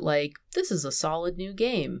 Or was it like, this is a solid new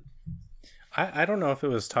game? I don't know if it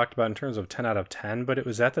was talked about in terms of 10 out of 10, but it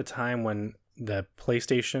was at the time when the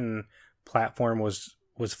PlayStation platform was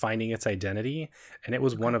finding its identity, and it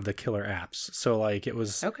was one of the killer apps. So like it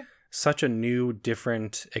was such a new,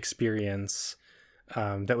 different experience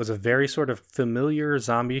that was a very sort of familiar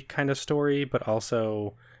zombie kind of story, but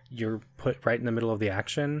also you're put right in the middle of the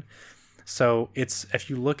action. So it's, if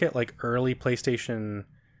you look at like early PlayStation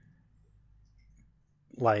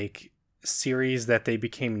like series that they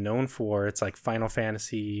became known for, it's like Final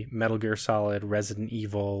Fantasy, Metal Gear Solid, Resident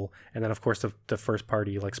Evil, and then of course the first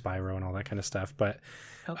party like Spyro and all that kind of stuff. But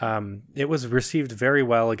it was received very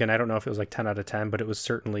well. Again, I don't know if it was like 10 out of 10, but it was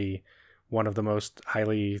certainly one of the most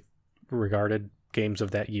highly regarded games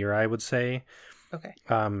of that year, I would say.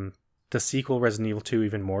 The sequel, Resident Evil 2,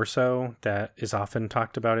 even more so, that is often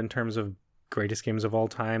talked about in terms of greatest games of all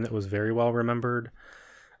time, that was very well remembered.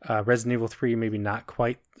 Resident Evil 3, maybe not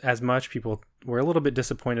quite as much. People were a little bit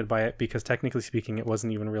disappointed by it because technically speaking, it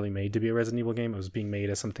wasn't even really made to be a Resident Evil game. It was being made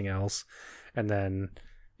as something else. And then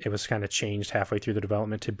it was kind of changed halfway through the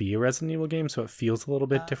development to be a Resident Evil game. So it feels a little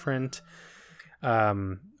bit different.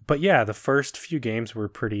 But yeah, the first few games were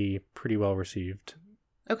pretty well received.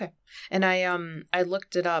 Okay. And I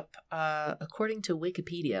looked it up, according to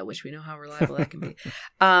Wikipedia, which we know how reliable that can be.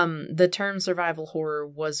 The term survival horror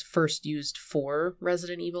was first used for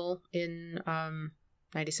Resident Evil in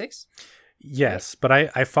 96. Yes, but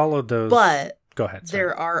I followed those. But go ahead. Sorry.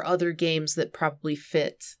 There are other games that probably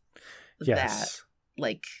fit that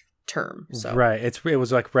like term. So. Right. It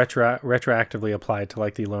was like retroactively applied to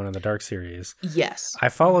like the Alone in the Dark series. Yes. I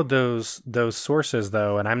followed those sources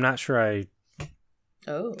though, and I'm not sure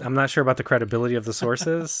I'm not sure about the credibility of the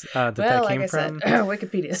sources that came from.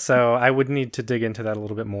 Wikipedia. So I would need to dig into that a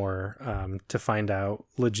little bit more to find out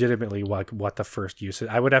legitimately what the first use is.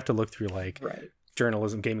 I would have to look through like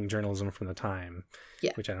gaming journalism from the time,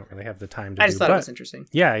 which I don't really have the time to do. I just thought it was interesting.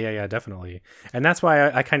 Yeah, definitely. And that's why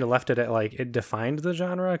I kind of left it at like it defined the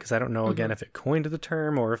genre, because I don't know, again, if it coined the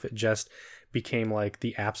term or if it just became like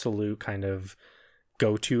the absolute kind of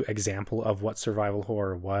go-to example of what survival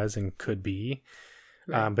horror was and could be.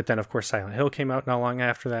 Right. But then, of course, Silent Hill came out not long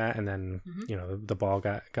after that, and then the ball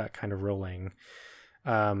got kind of rolling.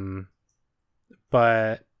 But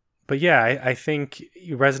yeah, I think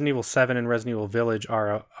Resident Evil 7 and Resident Evil Village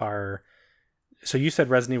are. So you said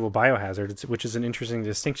Resident Evil Biohazard, which is an interesting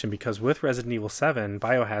distinction, because with Resident Evil 7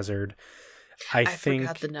 Biohazard, I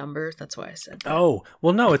forgot the number. That's why I said that. Oh,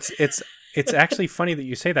 well, no, it's actually funny that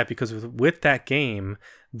you say that, because with that game,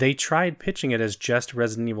 they tried pitching it as just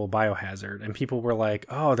Resident Evil Biohazard, and people were like,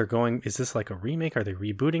 oh, is this like a remake? Are they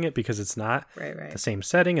rebooting it? Because it's not the same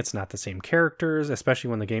setting. It's not the same characters,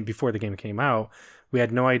 especially before the game came out. We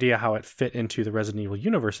had no idea how it fit into the Resident Evil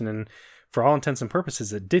universe. And then for all intents and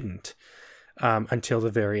purposes, it didn't. Until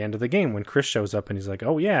the very end of the game, when Chris shows up and he's like,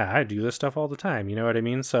 oh yeah, I do this stuff all the time. You know what I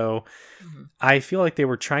mean? So I feel like they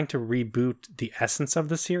were trying to reboot the essence of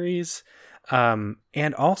the series.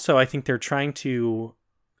 And also I think they're trying to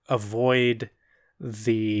avoid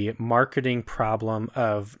the marketing problem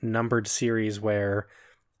of numbered series where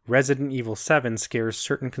Resident Evil 7 scares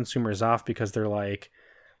certain consumers off because they're like,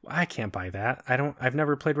 I can't buy that. I've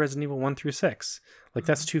never played Resident Evil 1 through 6. Like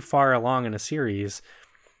that's too far along in a series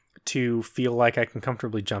to feel like I can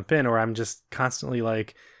comfortably jump in, or I'm just constantly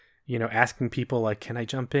like, asking people like, can I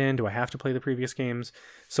jump in? Do I have to play the previous games?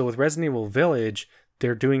 So with Resident Evil Village,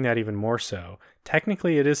 they're doing that even more so.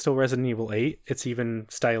 Technically, it is still Resident Evil 8. It's even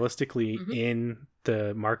stylistically in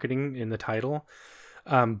the marketing, in the title.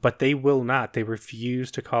 But they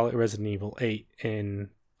refuse to call it Resident Evil 8 in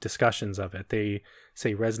discussions of it. They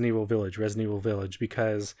say Resident Evil Village,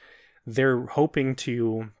 because they're hoping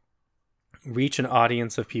to reach an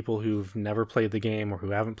audience of people who've never played the game or who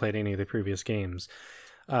haven't played any of the previous games.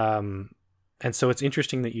 And so it's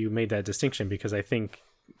interesting that you made that distinction, because I think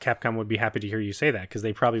Capcom would be happy to hear you say that, because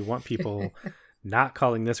they probably want people not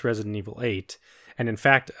calling this Resident Evil 8. And in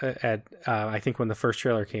fact, I think when the first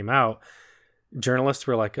trailer came out, journalists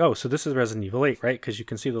were like, oh, so this is Resident Evil 8, right? Because you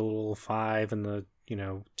can see the little 5 and the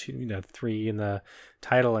 3 in the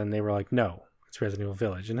title, and they were like, no, it's Resident Evil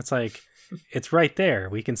Village. And it's like, it's right there,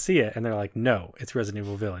 we can see it. And they're like, no, it's Resident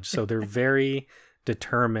Evil Village. So they're very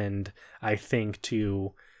determined, I think,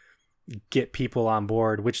 to get people on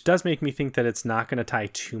board, which does make me think that it's not going to tie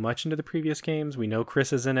too much into the previous games. We know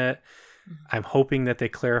Chris is in it. I'm hoping that they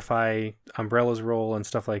clarify Umbrella's role and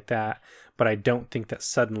stuff like that, but I don't think that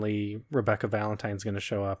suddenly Rebecca Valentine's going to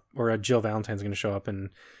show up, or Jill Valentine's going to show up,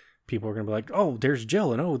 and people are going to be like, oh, there's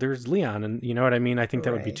Jill, and oh, there's Leon, and you know what I mean? I think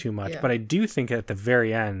that would be too much. Yeah. But I do think at the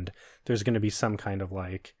very end, there's going to be some kind of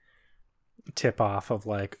like tip off of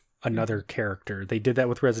like another character. They did that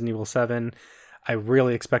with Resident Evil 7. I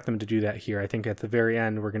really expect them to do that here. I think at the very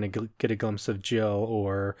end, we're going to get a glimpse of Jill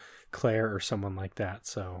or Claire or someone like that.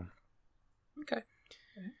 So, okay.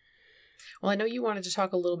 Well, I know you wanted to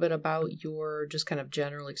talk a little bit about your just kind of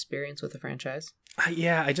general experience with the franchise.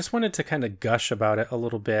 Yeah, I just wanted to kind of gush about it a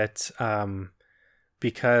little bit,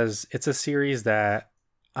 because it's a series that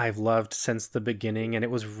I've loved since the beginning, and it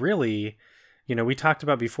was really, we talked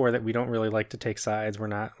about before that we don't really like to take sides. We're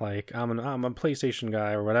not like, I'm a PlayStation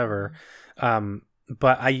guy or whatever.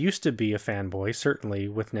 But I used to be a fanboy, certainly,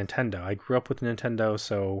 with Nintendo. I grew up with Nintendo,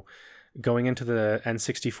 so going into the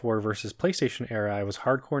N64 versus PlayStation era, I was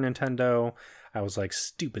hardcore Nintendo. I was like,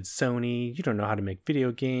 stupid Sony, you don't know how to make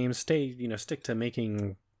video games. Stick to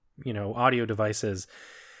making, audio devices.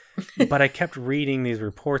 But I kept reading these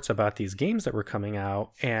reports about these games that were coming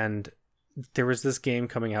out, and there was this game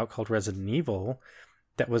coming out called Resident Evil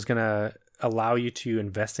that was going to allow you to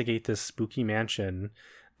investigate this spooky mansion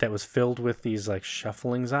that was filled with these like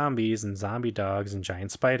shuffling zombies and zombie dogs and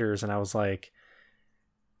giant spiders. And I was like,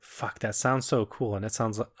 fuck, that sounds so cool. And it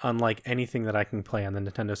sounds unlike anything that I can play on the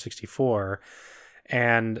Nintendo 64.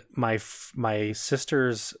 And my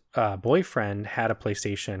sister's boyfriend had a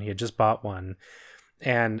PlayStation. He had just bought one.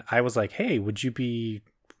 And I was like, hey, would you be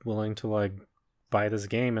willing to like buy this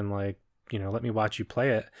game and like, let me watch you play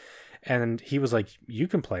it? And he was like, you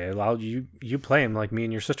can play it. You play him, like me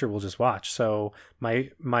and your sister will just watch. So my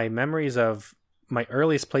memories of my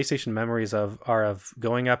earliest PlayStation memories are of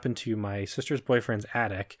going up into my sister's boyfriend's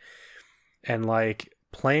attic and like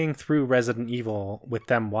playing through Resident Evil with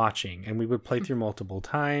them watching, and we would play through multiple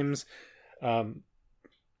times.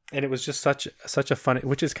 And it was just such a fun,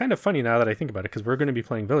 which is kind of funny now that I think about it, because we're going to be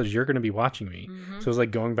playing Village. You're going to be watching me. Mm-hmm. So it was like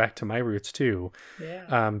going back to my roots too.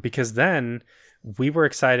 Yeah. Because then we were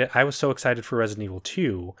excited. I was so excited for Resident Evil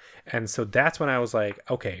 2. And so that's when I was like,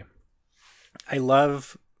 okay, I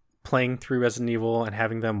love playing through Resident Evil and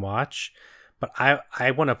having them watch, but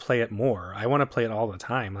I want to play it more. I want to play it all the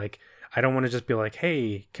time. Like, I don't want to just be like,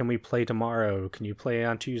 hey, can we play tomorrow? Can you play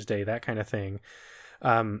on Tuesday? That kind of thing.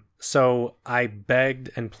 So I begged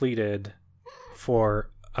and pleaded for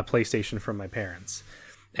a PlayStation from my parents,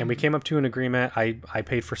 and we came up to an agreement. I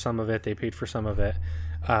paid for some of it. They paid for some of it.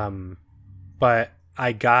 But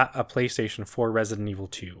I got a PlayStation for Resident Evil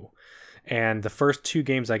 2. And the first 2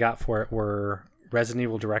 games I got for it were Resident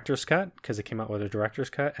Evil Director's Cut, because it came out with a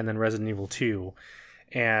Director's Cut, and then Resident Evil 2.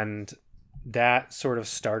 And that sort of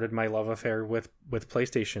started my love affair with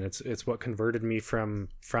PlayStation. It's what converted me from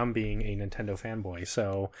being a Nintendo fanboy.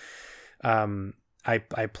 So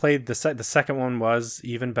I played the second one was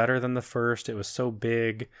even better than the first. It was so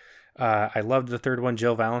big. I loved the third one.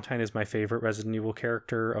 Jill Valentine is my favorite Resident Evil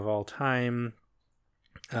character of all time.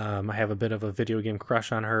 I have a bit of a video game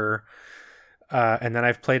crush on her. And then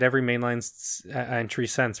I've played every mainline entry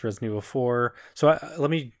since Resident Evil 4. So let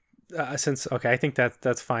me, I think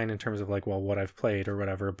that's fine in terms of like, well, what I've played or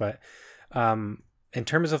whatever. But in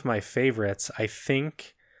terms of my favorites, I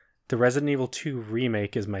think the Resident Evil 2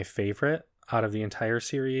 remake is my favorite out of the entire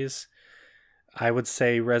series. I would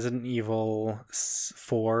say Resident Evil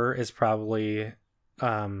 4 is probably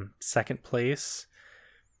second place.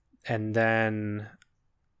 And then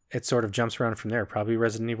it sort of jumps around from there. Probably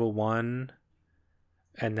Resident Evil 1.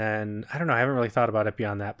 And then, I don't know, I haven't really thought about it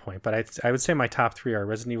beyond that point. But I would say my top three are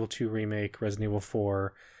Resident Evil 2 Remake, Resident Evil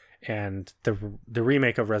 4, and the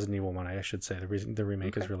remake of Resident Evil 1, I should say. The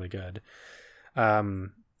remake is really good.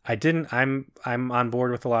 I'm on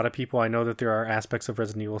board with a lot of people. I know that there are aspects of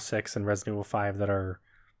Resident Evil 6 and Resident Evil 5 that are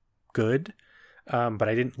good. But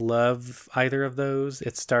I didn't love either of those.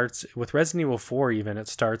 It starts with Resident Evil 4 even. It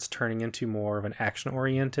starts turning into more of an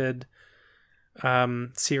action-oriented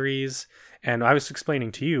series. And I was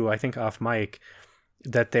explaining to you, I think off mic,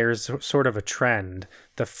 that there's sort of a trend.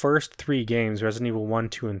 The first three games, Resident Evil 1,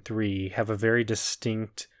 2, and 3, have a very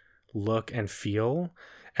distinct look and feel.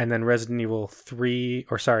 And then Resident Evil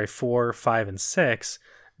 4, 5, and 6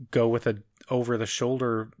 go with a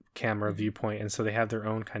over-the-shoulder camera viewpoint. And so they have their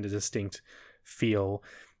own kind of distinct feel.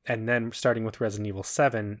 And then starting with Resident Evil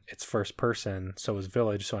 7, it's first person, so is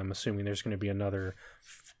Village. So I'm assuming there's going to be another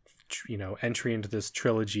entry into this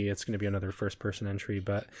trilogy. It's going to be another first person entry.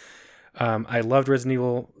 But I loved Resident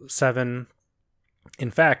Evil 7.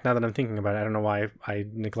 In fact, now that I'm thinking about it, I don't know why I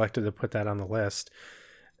neglected to put that on the list.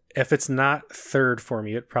 If it's not third for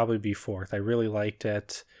me, it'd probably be fourth. I really liked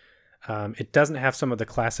it. It doesn't have some of the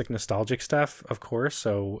classic nostalgic stuff, of course,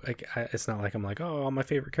 so it's not like I'm like, oh, all my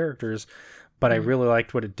favorite characters, but I really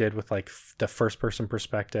liked what it did with like the first person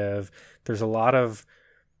perspective. There's a lot of,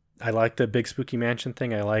 I like the big spooky mansion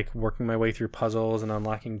thing. I like working my way through puzzles and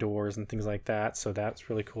unlocking doors and things like that, so that's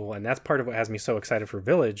really cool. And that's part of what has me so excited for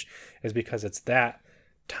Village, is because it's that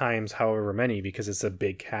times however many, because it's a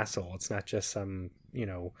big castle. It's not just some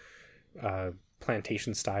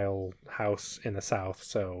plantation style house in the South.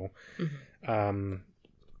 So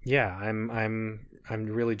yeah, I'm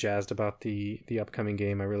really jazzed about the upcoming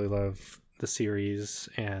game. I really love the series,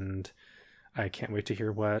 and I can't wait to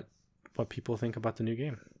hear what people think about the new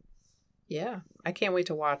game. Yeah, I can't wait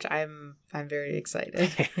to watch. I'm very excited.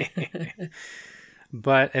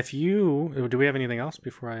 But do we have anything else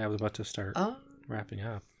before I was about to start wrapping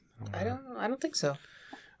up? I don't think so.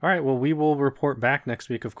 All right, well, we will report back next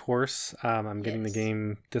week, of course. I'm getting the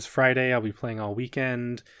game this Friday. I'll be playing all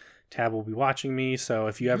weekend. Tab will be watching me. So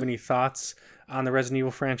if you have any thoughts on the Resident Evil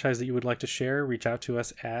franchise that you would like to share, reach out to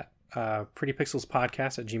us at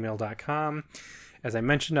prettypixelspodcast@gmail.com. As I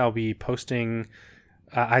mentioned, I'll be posting...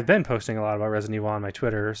 I've been posting a lot about Resident Evil on my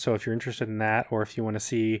Twitter, so if you're interested in that, or if you want to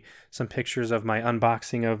see some pictures of my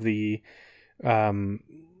unboxing of the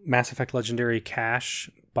Mass Effect Legendary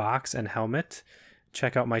Cache box and helmet,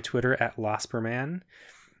 check out my Twitter at Losperman.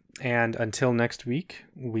 And until next week,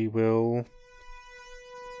 we will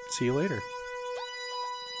see you later.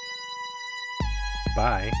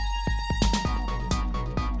 Bye.